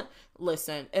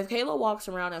listen, if Kayla walks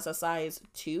around as a size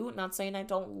 2, not saying I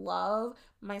don't love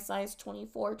my size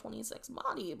 24, 26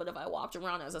 body, but if I walked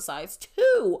around as a size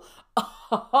 2,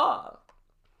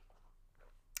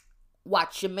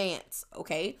 watch your mans,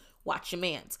 okay? Watch your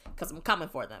mans, because I'm coming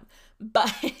for them.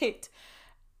 But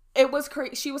it was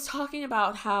crazy. She was talking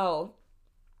about how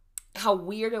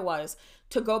weird it was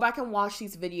to go back and watch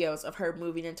these videos of her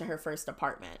moving into her first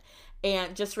apartment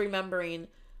and just remembering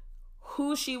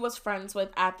who she was friends with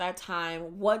at that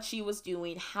time, what she was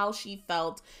doing, how she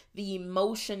felt, the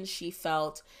emotions she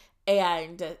felt,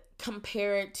 and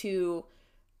compare it to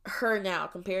her now,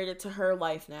 compared it to her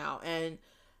life now, and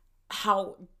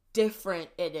how different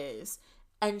it is.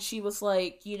 And she was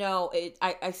like,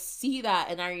 I see that,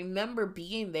 and I remember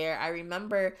being there. I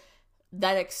remember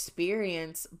that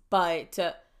experience, but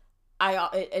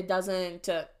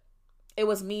it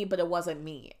was me, but it wasn't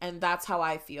me. And that's how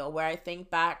I feel, where I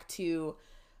think back to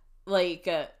like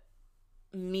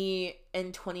me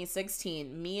in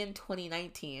 2016, me in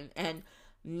 2019, and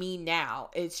me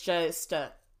now. It's just,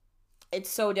 it's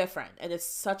so different. It is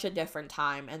such a different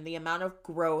time, and the amount of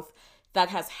growth that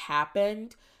has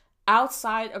happened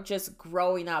outside of just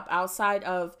growing up, outside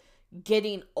of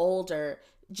getting older,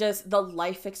 just the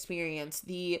life experience,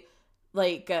 the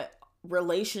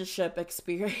relationship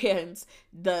experience,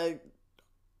 the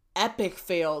epic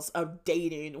fails of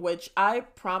dating, which I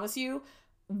promise you,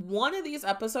 one of these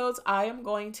episodes I am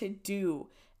going to do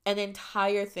an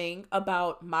entire thing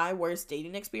about my worst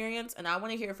dating experience, and I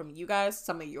want to hear from you guys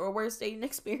some of your worst dating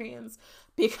experience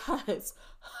because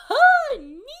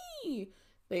honey,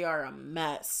 they are a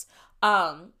mess.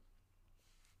 Um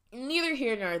Neither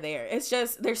here nor there. It's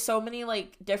just there's so many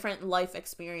like different life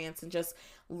experience and just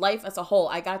life as a whole.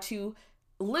 I got to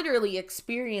literally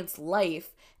experience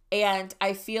life, and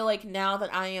I feel like now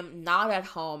that I am not at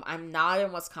home, I'm not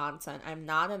in Wisconsin, I'm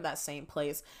not in that same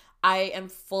place, I am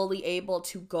fully able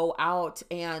to go out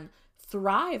and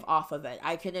thrive off of it.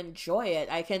 I can enjoy it.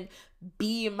 I can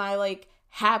be my like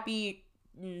happy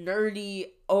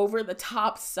nerdy over the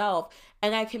top self,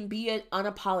 and I can be it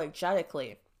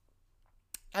unapologetically.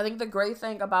 I think the great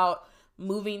thing about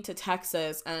moving to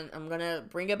Texas, and I'm gonna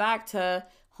bring it back to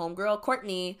homegirl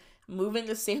Courtney, moving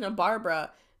to Santa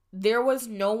Barbara, there was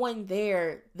no one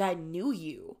there that knew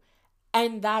you.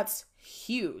 And that's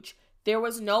huge. There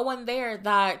was no one there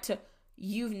that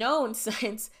you've known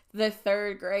since the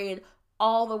third grade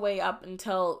all the way up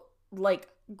until like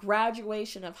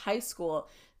graduation of high school.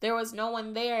 There was no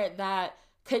one there that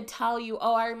could tell you,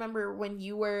 oh, I remember when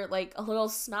you were like a little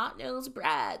snot nosed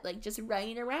brat, like just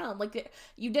running around. Like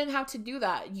you didn't have to do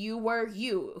that. You were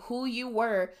you. Who you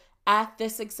were at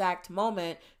this exact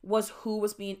moment was who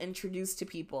was being introduced to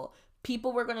people.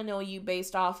 People were going to know you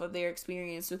based off of their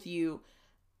experience with you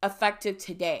effective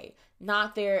today,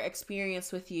 not their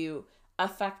experience with you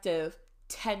effective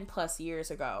 10 plus years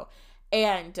ago.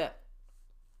 And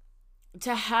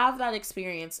to have that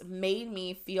experience made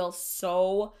me feel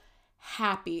so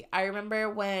happy. I remember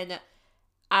when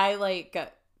I like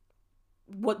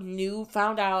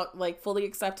found out, like fully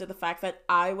accepted the fact that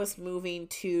I was moving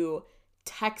to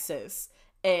Texas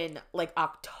in like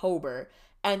October.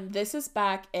 And this is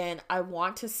back in, I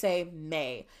want to say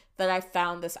May that I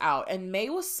found this out. And May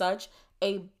was such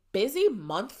a busy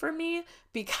month for me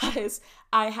because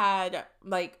I had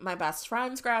like my best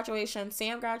friend's graduation,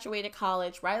 Sam graduated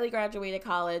college, Riley graduated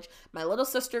college, my little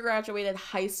sister graduated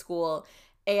high school,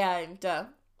 and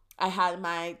I had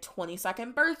my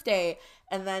 22nd birthday,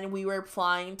 and then we were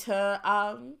flying to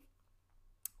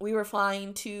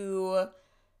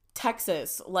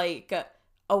Texas like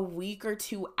a week or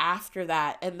two after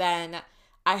that. And then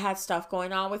I had stuff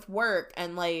going on with work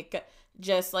and like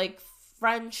just like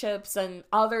friendships and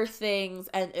other things,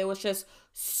 and it was just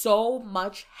so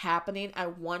much happening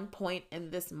at one point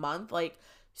in this month. Like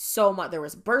so much, there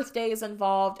was birthdays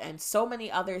involved and so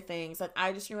many other things, and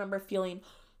I just remember feeling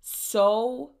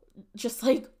so just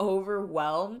like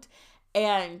overwhelmed,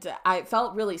 and I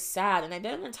felt really sad. And I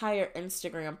did an entire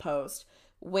Instagram post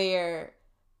where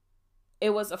it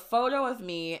was a photo of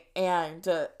me, and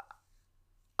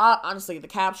honestly the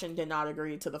caption did not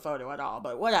agree to the photo at all,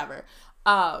 but whatever.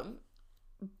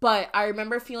 But I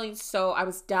remember feeling so, I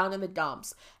was down in the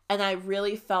dumps, and I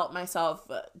really felt myself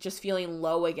just feeling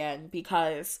low again,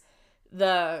 because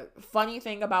the funny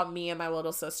thing about me and my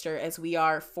little sister is we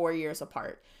are 4 years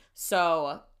apart.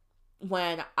 So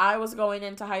when I was going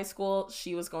into high school,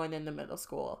 she was going into middle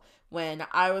school. When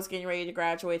I was getting ready to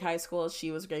graduate high school,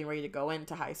 she was getting ready to go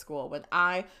into high school. When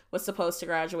I was supposed to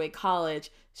graduate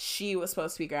college, she was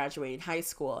supposed to be graduating high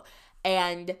school.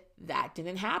 And that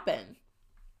didn't happen.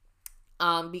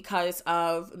 Because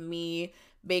of me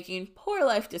making poor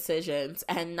life decisions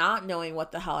and not knowing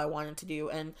what the hell I wanted to do,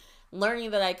 and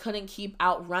learning that I couldn't keep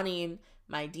outrunning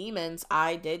my demons,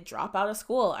 I did drop out of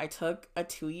school. I took a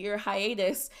 2-year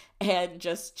hiatus and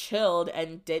just chilled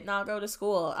and did not go to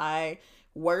school. I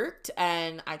worked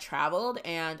and I traveled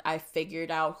and I figured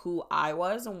out who I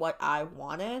was and what I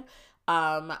wanted.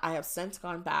 I have since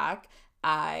gone back.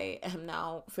 I am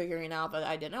now figuring out that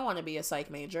I didn't want to be a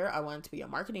psych major. I wanted to be a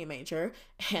marketing major,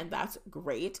 and that's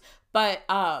great. But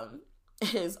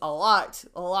it is a lot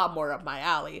more up my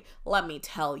alley, let me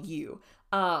tell you.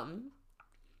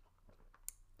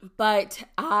 But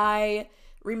I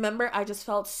remember I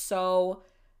felt so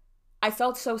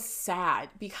sad,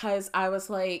 because I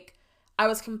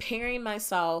was comparing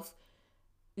myself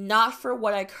not for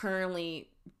what I currently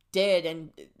did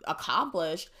and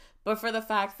accomplished, but for the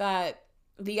fact that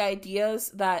the ideas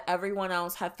that everyone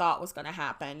else had thought was going to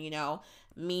happen,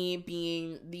 me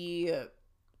being the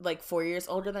like 4 years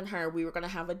older than her, we were going to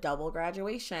have a double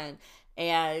graduation,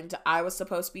 and I was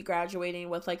supposed to be graduating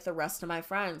with like the rest of my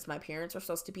friends. My parents were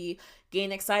supposed to be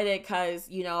getting excited because,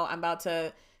 I'm about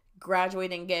to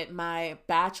graduate and get my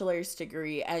bachelor's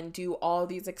degree and do all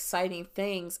these exciting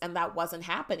things, and that wasn't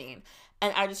happening.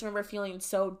 And I just remember feeling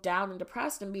so down and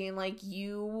depressed and being like,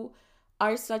 you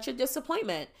are such a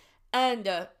disappointment.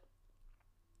 And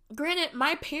granted,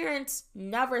 my parents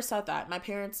never said that. My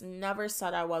parents never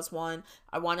said I was one.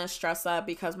 I want to stress that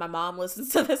because my mom listens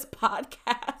to this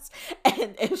podcast.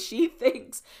 And if she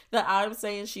thinks that I'm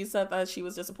saying she said that she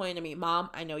was disappointed in me, Mom,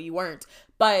 I know you weren't.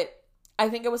 But I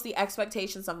think it was the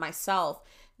expectations of myself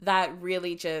that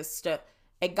really just,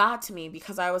 it got to me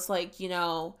because I was like,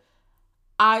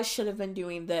 I should have been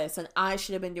doing this and I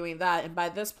should have been doing that. And by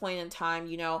this point in time,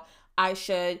 I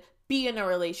should be in a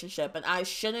relationship and I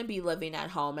shouldn't be living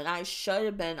at home and I should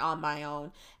have been on my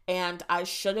own and I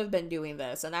should have been doing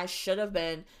this and I should have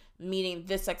been meeting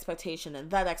this expectation and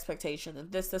that expectation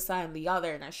and this, that, and the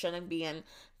other. And I shouldn't be in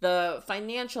the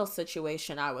financial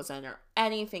situation I was in or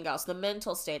anything else. The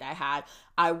mental state I had,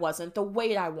 I wasn't the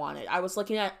weight I wanted. I was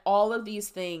looking at all of these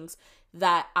things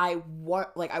that I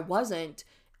wasn't,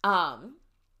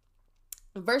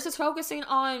 versus focusing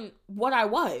on what I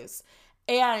was.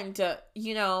 And,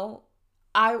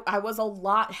 I was a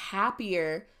lot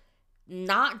happier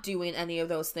not doing any of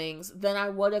those things than I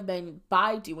would have been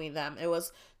by doing them. It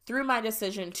was through my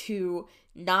decision to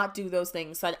not do those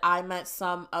things that I met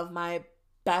some of my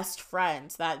best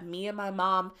friends, that me and my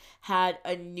mom had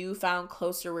a newfound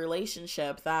closer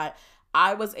relationship, that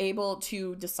I was able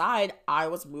to decide I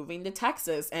was moving to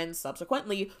Texas and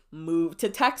subsequently moved to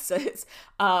Texas.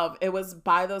 It was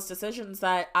by those decisions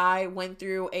that I went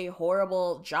through a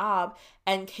horrible job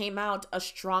and came out a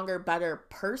stronger, better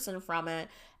person from it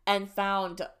and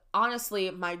found, honestly,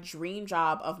 my dream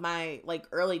job of my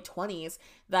early 20s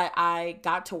that I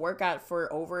got to work at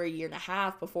for over a year and a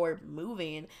half before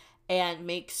moving and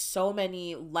make so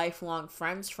many lifelong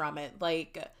friends from it.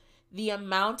 The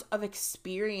amount of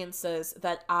experiences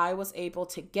that I was able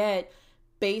to get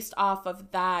based off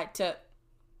of that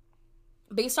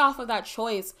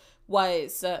choice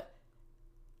was,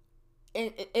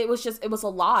 it was a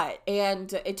lot.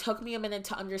 And it took me a minute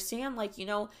to understand,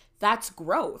 that's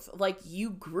growth. You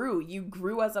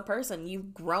grew as a person.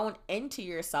 You've grown into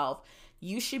yourself.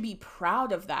 You should be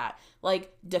proud of that.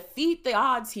 Defeat the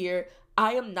odds here.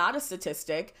 I am not a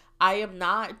statistic. I am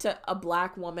not a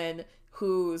Black woman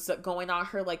who's going on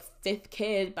her 5th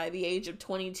kid by the age of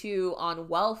 22 on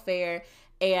welfare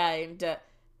and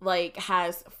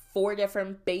has 4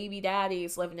 different baby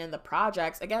daddies living in the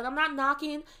projects. Again, I'm not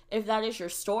knocking if that is your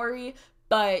story,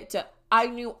 but I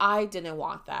knew I didn't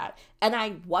want that and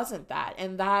I wasn't that,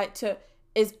 and that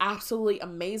is absolutely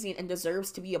amazing and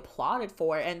deserves to be applauded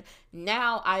for. And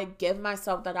now I give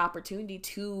myself that opportunity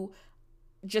to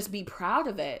just be proud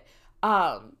of it.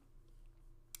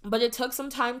 But it took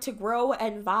some time to grow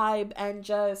and vibe and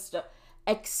just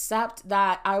accept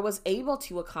that I was able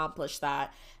to accomplish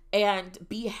that and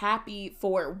be happy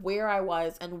for where I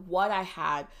was and what I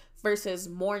had versus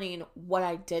mourning what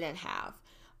I didn't have.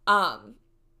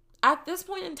 At this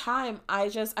point in time, I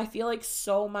feel like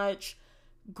so much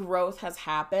growth has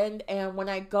happened. And when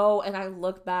I go and I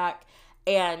look back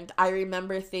and I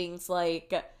remember things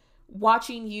like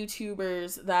watching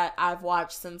YouTubers that I've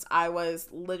watched since I was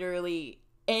literally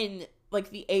in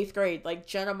the 8th grade,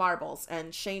 Jenna Marbles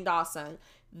and Shane Dawson,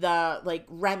 the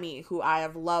Remy, who I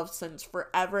have loved since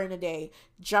forever and a day,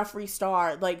 Jeffree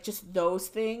Star, just those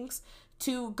things,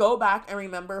 to go back and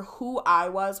remember who I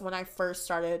was when I first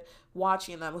started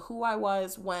watching them, who I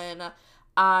was when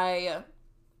I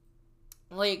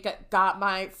got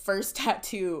my first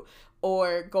tattoo,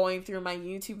 or going through my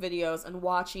YouTube videos and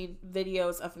watching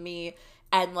videos of me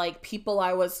and people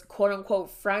I was quote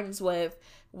unquote friends with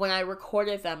when I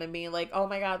recorded them and being oh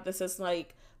my God, this is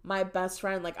my best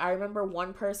friend. I remember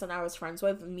one person I was friends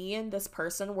with, me and this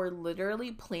person were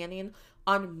literally planning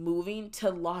on moving to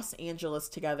Los Angeles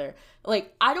together.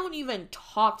 I don't even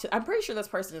talk to, I'm pretty sure this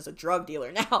person is a drug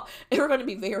dealer now, if we're going to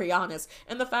be very honest.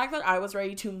 And the fact that I was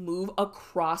ready to move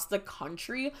across the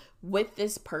country with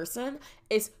this person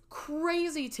is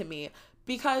crazy to me,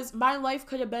 because my life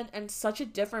could have been in such a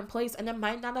different place and it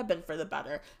might not have been for the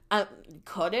better.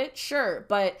 Could it? Sure.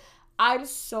 But I'm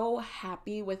so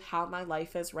happy with how my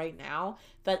life is right now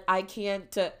that I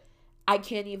can't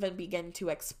even begin to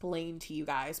explain to you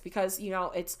guys, because,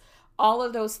 it's all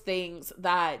of those things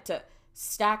that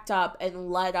stacked up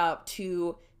and led up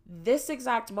to this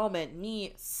exact moment,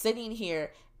 me sitting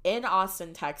here in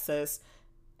Austin, Texas,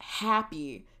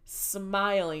 happy,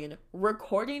 smiling,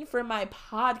 recording for my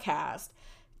podcast.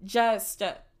 Just,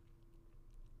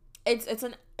 it's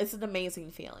an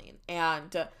amazing feeling.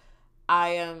 And I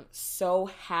am so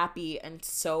happy and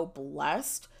so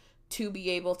blessed to be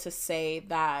able to say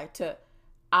that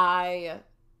I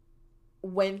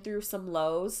went through some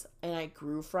lows and I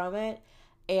grew from it,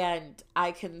 and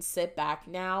I can sit back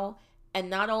now and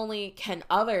not only can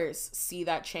others see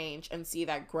that change and see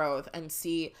that growth and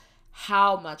see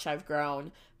how much I've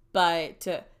grown,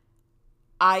 but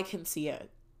I can see it.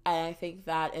 And I think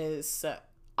that is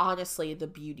honestly the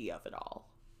beauty of it all.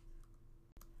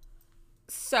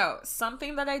 So,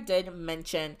 something that I did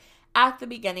mention at the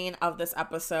beginning of this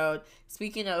episode,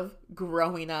 speaking of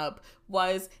growing up,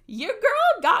 was your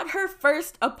girl got her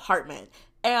first apartment.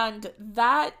 And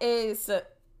that is,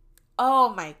 oh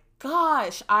my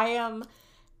gosh,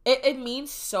 it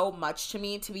means so much to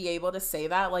me to be able to say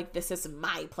that. Like, this is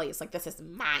my place. Like, this is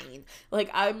mine. Like,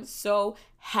 I'm so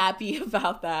happy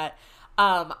about that.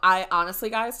 I honestly,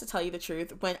 guys, to tell you the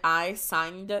truth, when I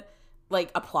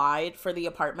applied for the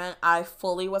apartment, I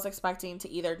fully was expecting to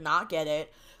either not get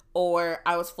it, or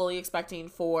I was fully expecting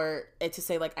for it to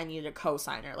say, like, I needed a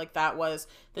co-signer. Like, that was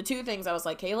the two things. I was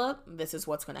like, Kayla, this is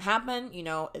what's going to happen. You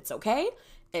know, it's okay.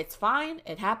 It's fine.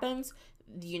 It happens.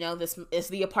 You know, this is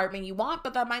the apartment you want,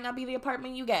 but that might not be the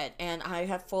apartment you get. And I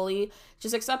have fully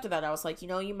just accepted that. I was like, you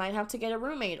know, you might have to get a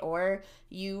roommate, or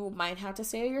you might have to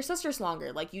stay at your sister's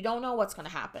longer. Like, you don't know what's going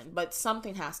to happen, but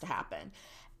something has to happen.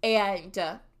 And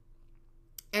I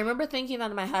remember thinking that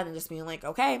in my head and just being like,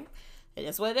 okay, it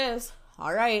is what it is.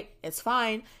 All right, it's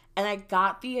fine. And I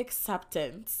got the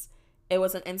acceptance. It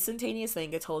was an instantaneous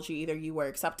thing. It told you either you were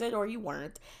accepted or you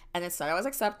weren't. And it said I was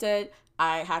accepted.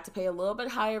 I had to pay a little bit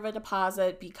higher of a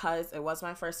deposit because it was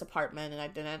my first apartment and I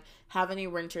didn't have any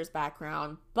renter's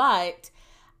background. But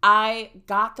I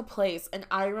got the place, and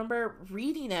I remember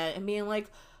reading it and being like,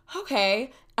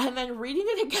 okay. And then reading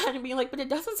it again and being like, but it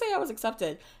doesn't say I was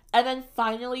accepted. And then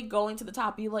finally going to the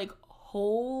top, be like,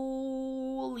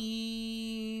 holy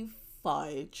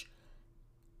fudge,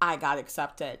 I got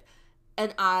accepted.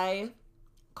 And I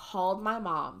called my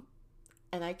mom,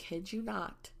 and I kid you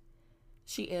not,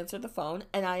 she answered the phone,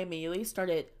 and I immediately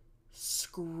started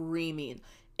screaming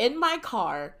in my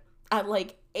car at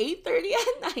like 8:30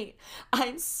 at night.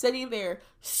 I'm sitting there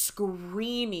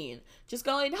screaming, just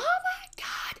going, oh my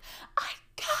God, I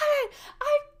got it.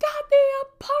 I got the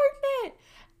apartment.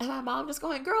 And my mom just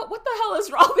going, girl, what the hell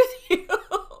is wrong with you?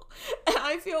 And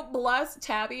I feel blessed.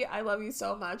 Tabby, I love you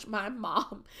so much. My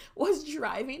mom was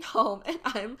driving home and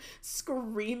I'm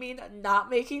screaming,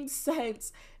 not making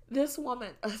sense. This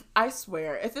woman, I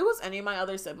swear, if it was any of my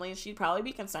other siblings, she'd probably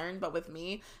be concerned. But with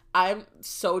me, I'm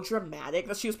so dramatic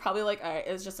that she was probably like, all right,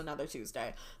 it's just another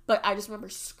Tuesday. But I just remember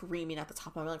screaming at the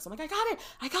top of my lungs. I'm like, I got it.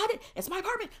 I got it. It's my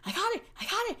apartment. I got it. I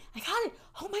got it. I got it.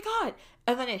 Oh my God.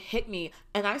 And then it hit me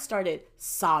and I started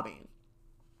sobbing.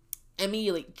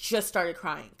 Immediately just started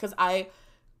crying because I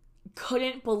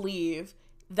couldn't believe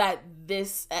that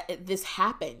this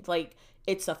happened. Like,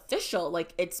 it's official.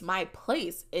 Like, it's my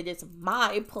place. It is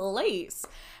my place.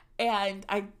 And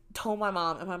I told my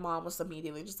mom, and my mom was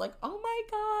immediately just like, oh my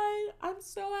God, I'm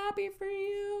so happy for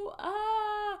you.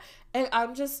 And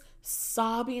I'm just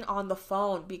sobbing on the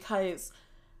phone because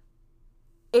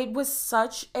it was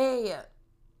such an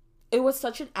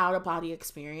out of body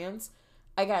experience.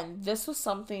 Again, this was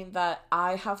something that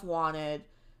I have wanted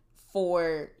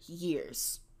for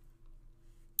years,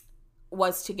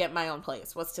 was to get my own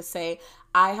place, was to say,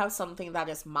 I have something that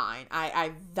is mine.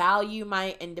 I value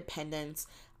my independence.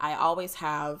 I always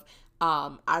have.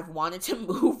 I've wanted to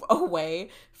move away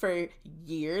for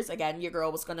years. Again, your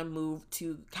girl was going to move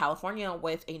to California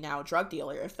with a now drug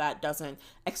dealer, if that doesn't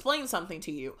explain something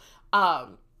to you.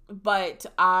 But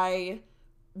I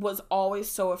was always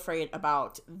so afraid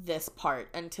about this part,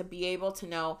 and to be able to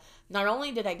know, not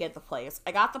only did I get the place,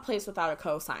 I got the place without a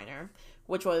co-signer,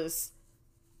 which was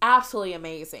absolutely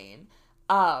amazing.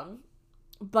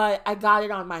 But I got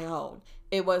it on my own.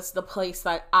 It was the place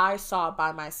that I saw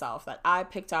by myself, that I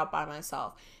picked out by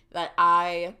myself, that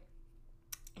I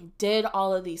did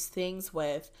all of these things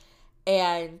with.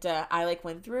 And I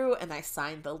went through and I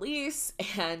signed the lease,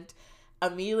 and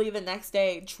immediately the next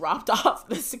day dropped off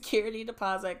the security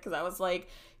deposit because I was like,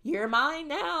 you're mine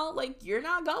now. Like, you're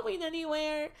not going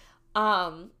anywhere.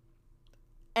 And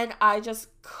I just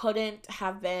couldn't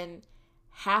have been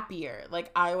happier.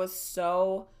 Like, I was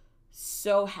so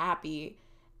happy.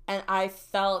 And I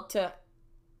felt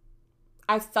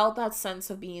that sense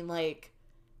of being like,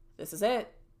 this is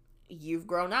it. You've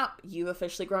grown up. You've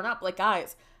officially grown up. Like,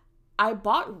 guys, I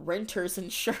bought renter's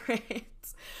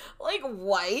insurance. Like,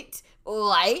 what?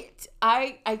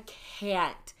 I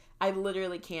can't. I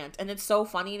literally can't. And it's so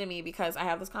funny to me because I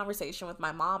have this conversation with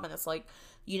my mom, and it's like,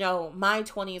 you know, my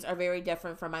 20s are very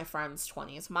different from my friends'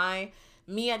 20s.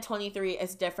 Me at 23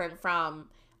 is different from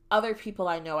other people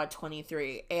I know at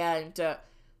 23. And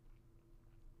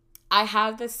I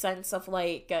have this sense of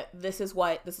like, this is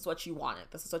what you wanted.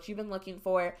 This is what you've been looking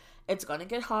for. It's gonna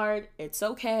get hard. It's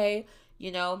okay.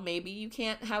 You know, maybe you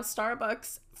can't have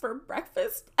Starbucks for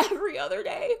breakfast every other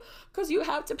day because you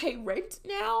have to pay rent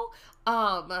now.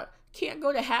 Can't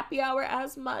go to happy hour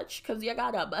as much because you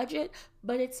got a budget,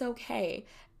 but it's okay.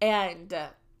 And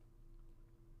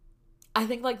I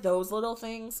think like those little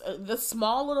things, the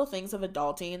small little things of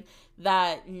adulting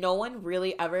that no one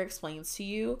really ever explains to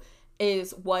you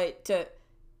is what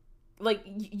like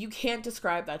you can't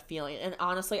describe that feeling. And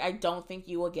honestly, I don't think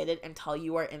you will get it until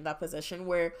you are in that position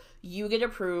where you get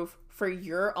approved for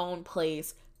your own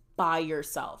place by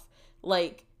yourself.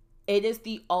 Like it is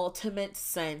the ultimate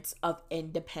sense of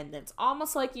independence.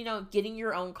 Almost like, you know, getting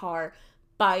your own car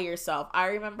by yourself. I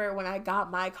remember when I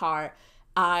got my car,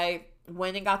 I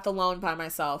went and got the loan by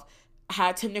myself,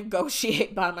 had to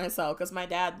negotiate by myself because my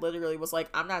dad literally was like,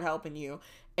 I'm not helping you.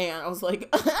 And I was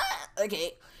like,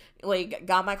 okay. Like,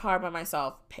 got my car by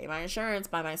myself, pay my insurance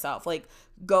by myself, like,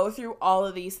 go through all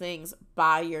of these things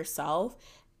by yourself.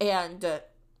 And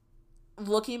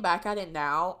looking back at it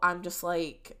now, I'm just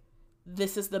like,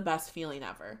 this is the best feeling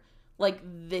ever. Like,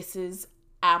 this is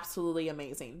absolutely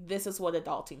amazing. This is what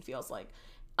adulting feels like.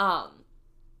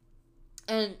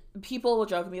 And people will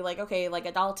joke and be like, okay, like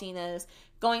adulting is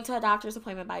going to a doctor's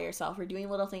appointment by yourself or doing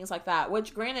little things like that,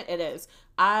 which granted it is.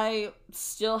 I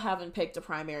still haven't picked a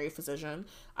primary physician.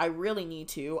 I really need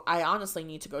to. I honestly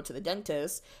need to go to the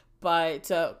dentist,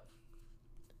 but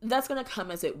that's going to come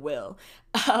as it will.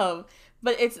 But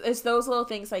it's those little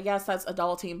things that, yes, that's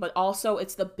adulting, but also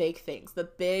it's the big things, the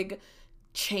big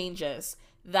changes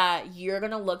that you're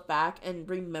going to look back and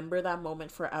remember that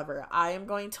moment forever. I am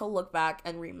going to look back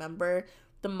and remember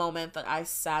the moment that I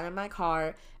sat in my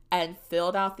car and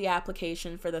filled out the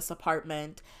application for this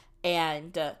apartment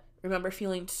and remember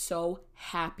feeling so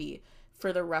happy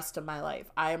for the rest of my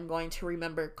life. I am going to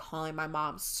remember calling my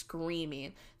mom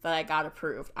screaming that I got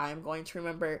approved. I am going to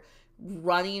remember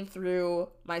running through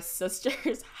my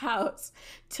sister's house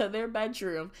to their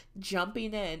bedroom,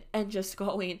 jumping in and just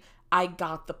going, I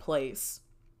got the place.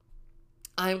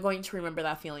 I'm going to remember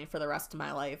that feeling for the rest of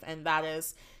my life. And that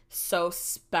is so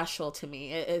special to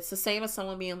me. It's the same as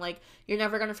someone being like, you're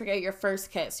never going to forget your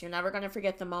first kiss. You're never going to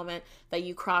forget the moment that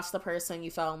you crossed the person you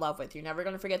fell in love with. You're never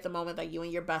going to forget the moment that you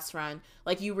and your best friend,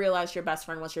 like you realized your best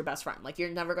friend was your best friend. Like you're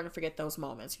never going to forget those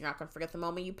moments. You're not going to forget the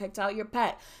moment you picked out your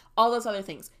pet. All those other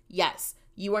things. Yes,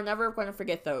 you are never going to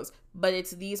forget those. But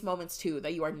it's these moments too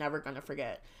that you are never going to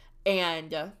forget.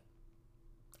 And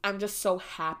I'm just so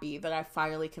happy that I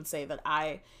finally can say that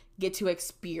I get to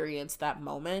experience that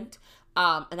moment.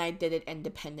 And I did it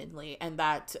independently. And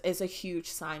that is a huge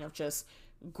sign of just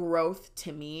growth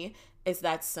to me, is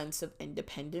that sense of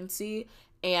independency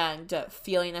and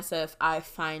feeling as if I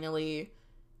finally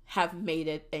have made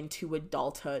it into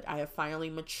adulthood. I have finally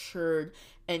matured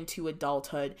into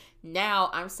adulthood.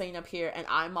 Now I'm sitting up here and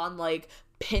I'm on like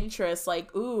Pinterest,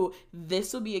 like, ooh,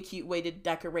 this would be a cute way to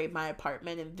decorate my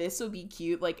apartment, and this would be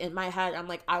cute. Like in my head, I'm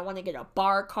like, I want to get a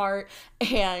bar cart,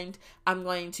 and I'm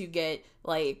going to get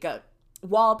like a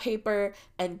wallpaper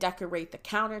and decorate the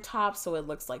countertop so it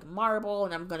looks like marble,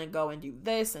 and I'm gonna go and do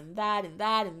this and that and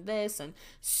that and this and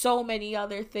so many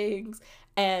other things.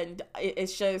 And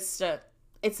it's just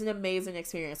it's an amazing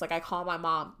experience. Like I call my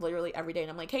mom literally every day and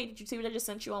I'm like, hey, did you see what I just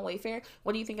sent you on Wayfair?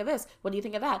 What do you think of this? What do you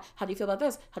think of that? How do you feel about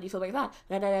this? How do you feel about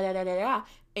that? Da, da, da, da, da, da.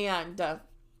 And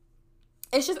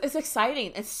it's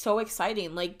exciting. It's so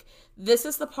exciting. Like this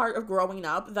is the part of growing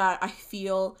up that I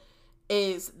feel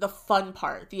is the fun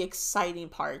part, the exciting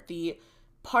part, the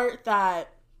part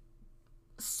that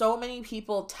so many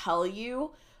people tell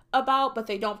you about, but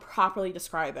they don't properly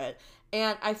describe it.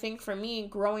 And I think for me,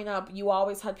 growing up, you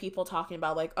always had people talking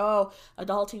about like, oh,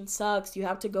 adulting sucks. You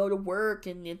have to go to work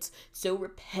and it's so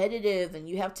repetitive and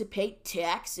you have to pay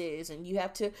taxes and you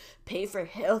have to pay for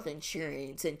health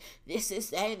insurance and this,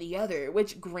 that, and the other.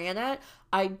 Which, granted,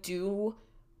 I do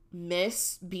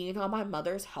miss being on my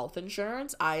mother's health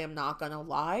insurance. I am not gonna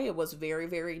lie. It was very,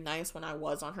 very nice when I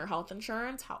was on her health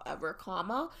insurance. However,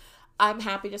 I'm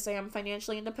happy to say I'm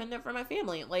financially independent for my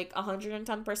family. Like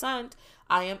 110%,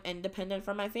 I am independent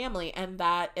from my family. And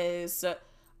that is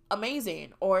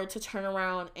amazing. Or to turn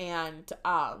around and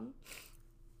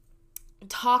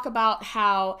talk about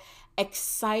how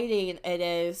exciting it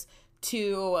is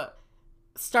to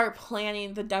start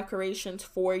planning the decorations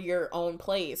for your own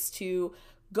place, to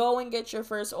go and get your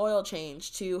first oil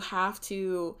change, to have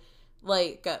to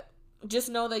like just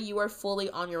know that you are fully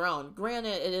on your own.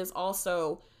 Granted, it is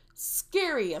also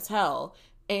scary as hell,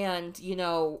 and you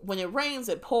know, when it rains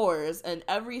it pours and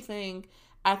everything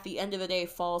at the end of the day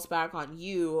falls back on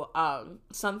you.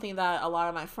 Something that a lot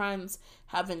of my friends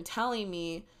have been telling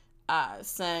me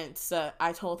since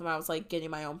I told them I was like getting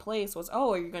my own place was,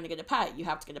 oh, are you going to get a pet? You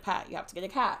have to get a pet. You have to get a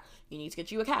cat. You need to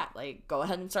get you a cat. Like, go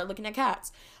ahead and start looking at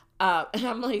cats. And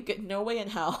I'm like, no way in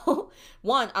hell.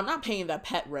 One, I'm not paying that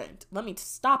pet rent. Let me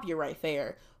stop you right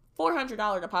there.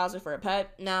 $400 deposit for a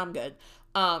pet? Nah, I'm good.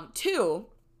 Two,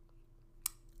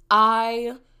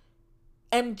 I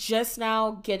am just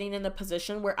now getting in a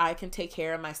position where I can take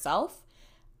care of myself.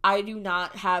 I do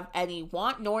not have any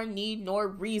want, nor need, nor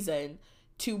reason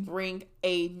to bring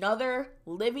another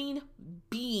living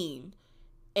being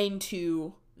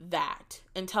into that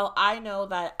until I know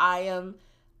that I am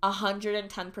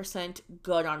 110%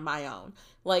 good on my own.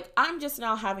 Like, I'm just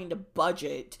now having to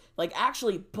budget, like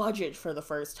actually budget for the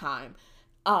first time.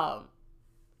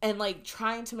 And like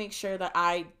trying to make sure that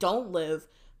I don't live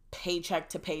paycheck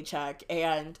to paycheck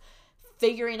and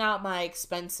figuring out my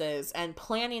expenses and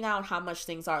planning out how much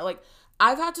things are. Like,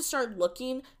 I've had to start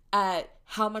looking at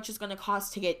how much it's going to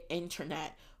cost to get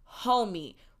internet.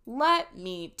 Homie, let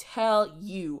me tell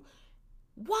you,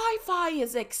 Wi-Fi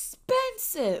is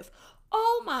expensive.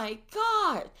 Oh my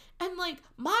God. And like,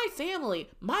 my family,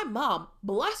 my mom,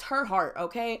 bless her heart,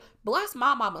 okay? Bless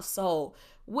my mama's soul,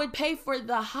 would pay for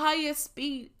the highest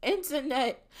speed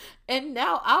internet. And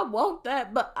now I want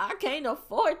that, but I can't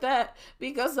afford that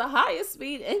because the highest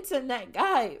speed internet,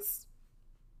 guys,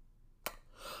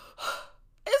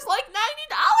 it's like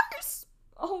 $90.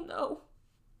 Oh no.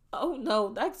 Oh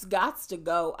no, that's gots to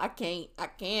go. I can't. I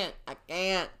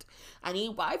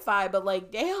need Wi-Fi, but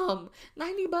like, damn,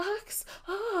 $90.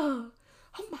 Oh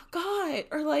my God.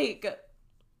 Or like,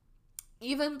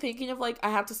 even thinking of like,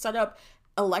 I have to set up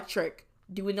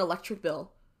do an electric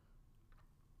bill.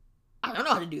 I don't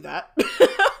know how to do that.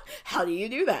 How do you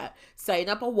do that? Setting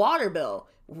up a water bill.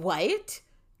 What?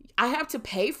 I have to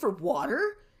pay for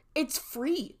water? It's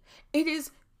free. It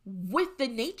is with the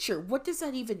nature. What does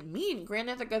that even mean?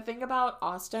 Granted, the good thing about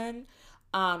Austin,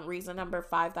 reason number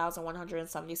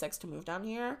 5,176 to move down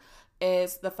here,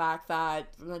 is the fact that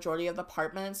the majority of the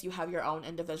apartments, you have your own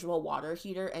individual water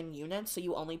heater and unit, so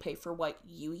you only pay for what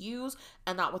you use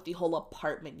and not what the whole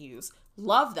apartment use.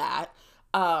 Love that.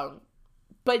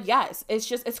 But yes,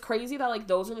 it's crazy that like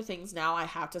those are the things now I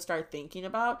have to start thinking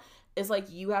about, is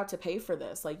like, you have to pay for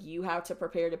this. Like, you have to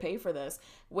prepare to pay for this,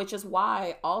 which is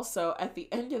why also at the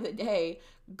end of the day,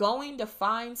 going to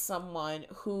find someone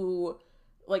who,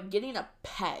 like, getting a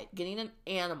pet, getting an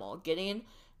animal, getting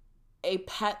a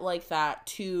pet like that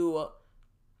to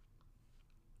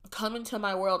come into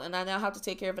my world, and I now have to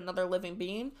take care of another living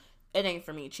being, it ain't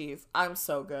for me, Chief. I'm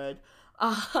so good.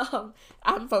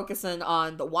 I'm focusing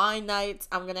on the wine nights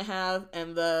I'm gonna have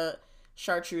and the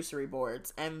charcuterie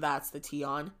boards, and that's the tea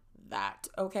on that,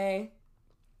 okay?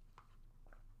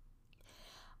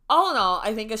 All in all,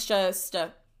 I think it's just,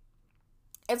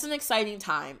 it's an exciting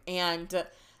time, and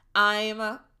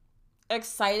I'm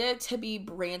excited to be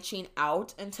branching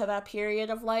out into that period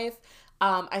of life.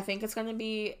 I think it's going to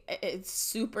be an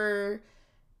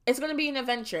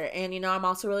adventure, and, you know, I'm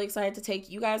also really excited to take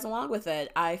you guys along with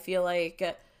it. I feel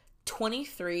like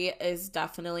 23 is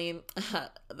definitely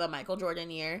the Michael Jordan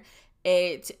year.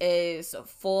 It is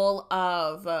full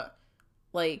of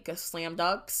like slam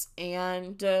dunks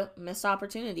and missed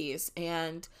opportunities,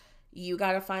 and you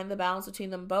got to find the balance between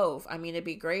them both. I mean, it'd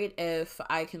be great if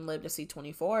I can live to see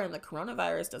 24 and the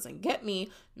coronavirus doesn't get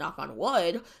me, knock on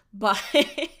wood, but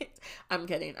I'm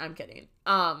kidding.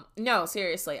 No,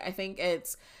 seriously, I think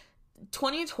it's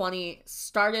 2020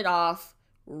 started off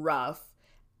rough,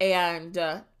 and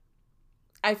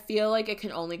I feel like it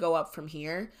can only go up from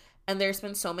here. And there's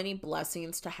been so many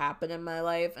blessings to happen in my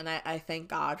life, and I thank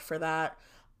God for that.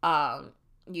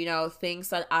 You know, things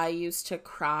that I used to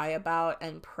cry about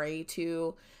and pray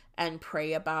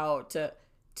about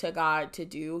to God to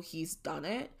do, He's done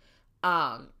it.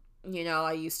 You know,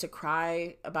 I used to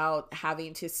cry about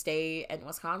having to stay in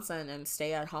Wisconsin and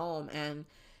stay at home, and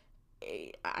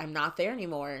I'm not there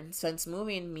anymore. And since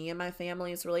moving, me and my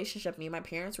family's relationship, me and my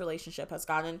parents' relationship has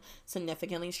gotten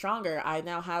significantly stronger. I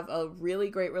now have a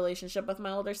really great relationship with my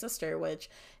older sister, which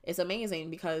is amazing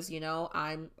because, you know,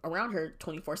 I'm around her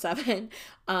 24/7.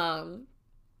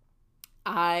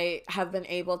 I have been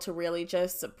able to really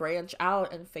just branch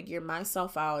out and figure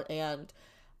myself out, and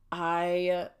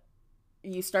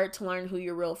you start to learn who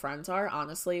your real friends are,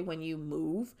 honestly, when you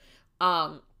move.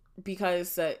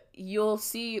 Because you'll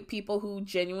see people who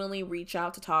genuinely reach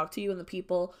out to talk to you, and the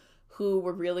people who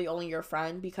were really only your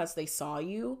friend because they saw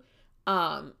you,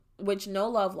 which no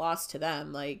love lost to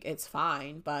them, like, it's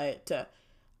fine, but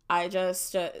I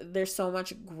just, there's so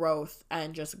much growth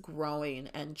and just growing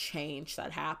and change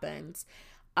that happens.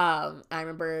 I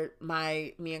remember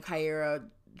me and Kyra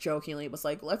jokingly was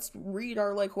like, let's read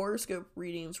our like horoscope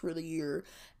readings for the year.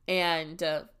 And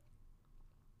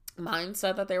mine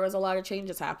said that there was a lot of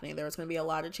changes happening. There was going to be a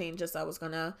lot of changes that was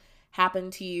going to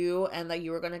happen to you and that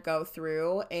you were going to go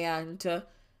through, and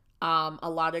a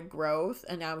lot of growth,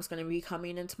 and I was going to be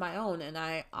coming into my own. And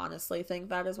I honestly think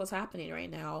that is what's happening right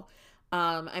now.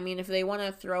 I mean, if they want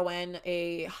to throw in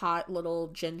a hot little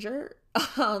ginger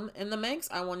in the mix,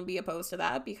 I wouldn't be opposed to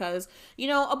that, because, you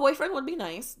know, a boyfriend would be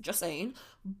nice, just saying.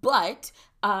 But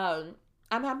I'm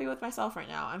happy with myself right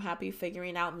now. I'm happy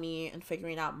figuring out me and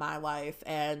figuring out my life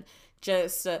and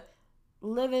just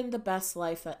living the best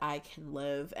life that I can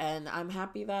live. And I'm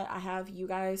happy that I have you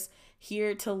guys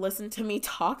here to listen to me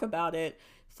talk about it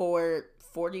for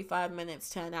 45 minutes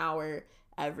to an hour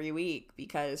every week,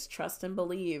 because trust and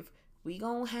believe, we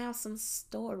gonna have some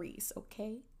stories,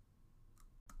 okay?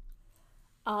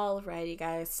 Alrighty,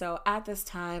 guys. So at this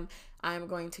time, I'm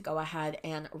going to go ahead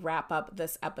and wrap up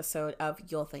this episode of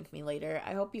You'll Thank Me Later.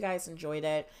 I hope you guys enjoyed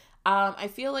it. I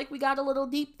feel like we got a little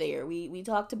deep there. We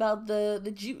talked about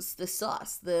the juice, the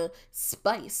sauce, the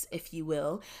spice, if you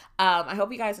will. I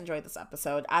hope you guys enjoyed this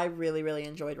episode. I really, really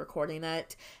enjoyed recording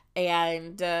it.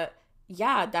 And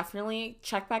yeah, definitely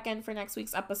check back in for next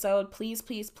week's episode. Please,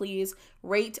 please, please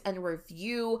rate and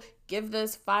review. Give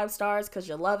this 5 stars because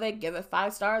you love it. Give it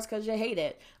 5 stars because you hate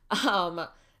it.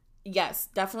 Yes,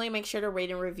 definitely make sure to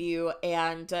rate and review.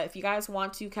 And if you guys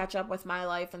want to catch up with my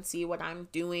life and see what I'm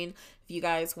doing, if you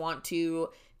guys want to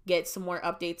get some more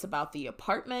updates about the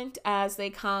apartment as they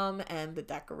come and the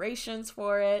decorations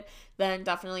for it, then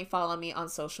definitely follow me on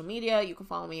social media. You can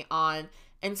follow me on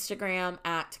Instagram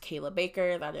at Kayla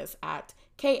Baker. That is at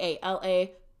KALABAKER.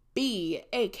 You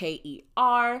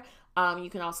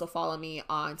can also follow me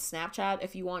on Snapchat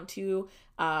if you want to,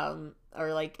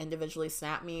 or like individually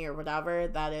snap me or whatever.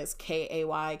 That is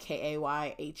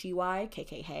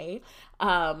KAYKAYHEY,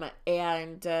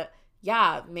 and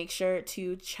yeah, make sure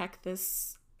to check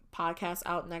this podcast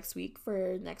out next week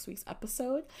for next week's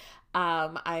episode.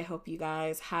 I hope you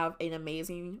guys have an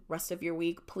amazing rest of your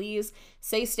week. Please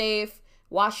stay safe,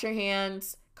 wash your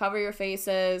hands, cover your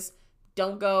faces,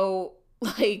 don't go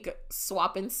like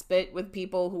swap and spit with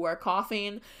people who are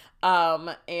coughing.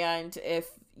 And if,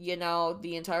 you know,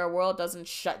 the entire world doesn't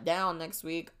shut down next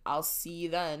week, I'll see you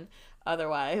then.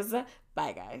 Otherwise,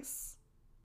 bye guys.